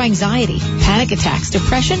severe anxiety, panic attacks,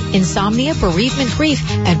 depression, insomnia, bereavement, grief,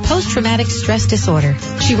 and post-traumatic stress disorder.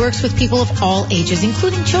 She works with people of all ages,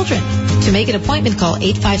 including children. To make an appointment, call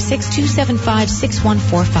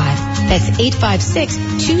 856-275-6145. That's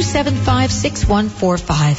 856-275-6145.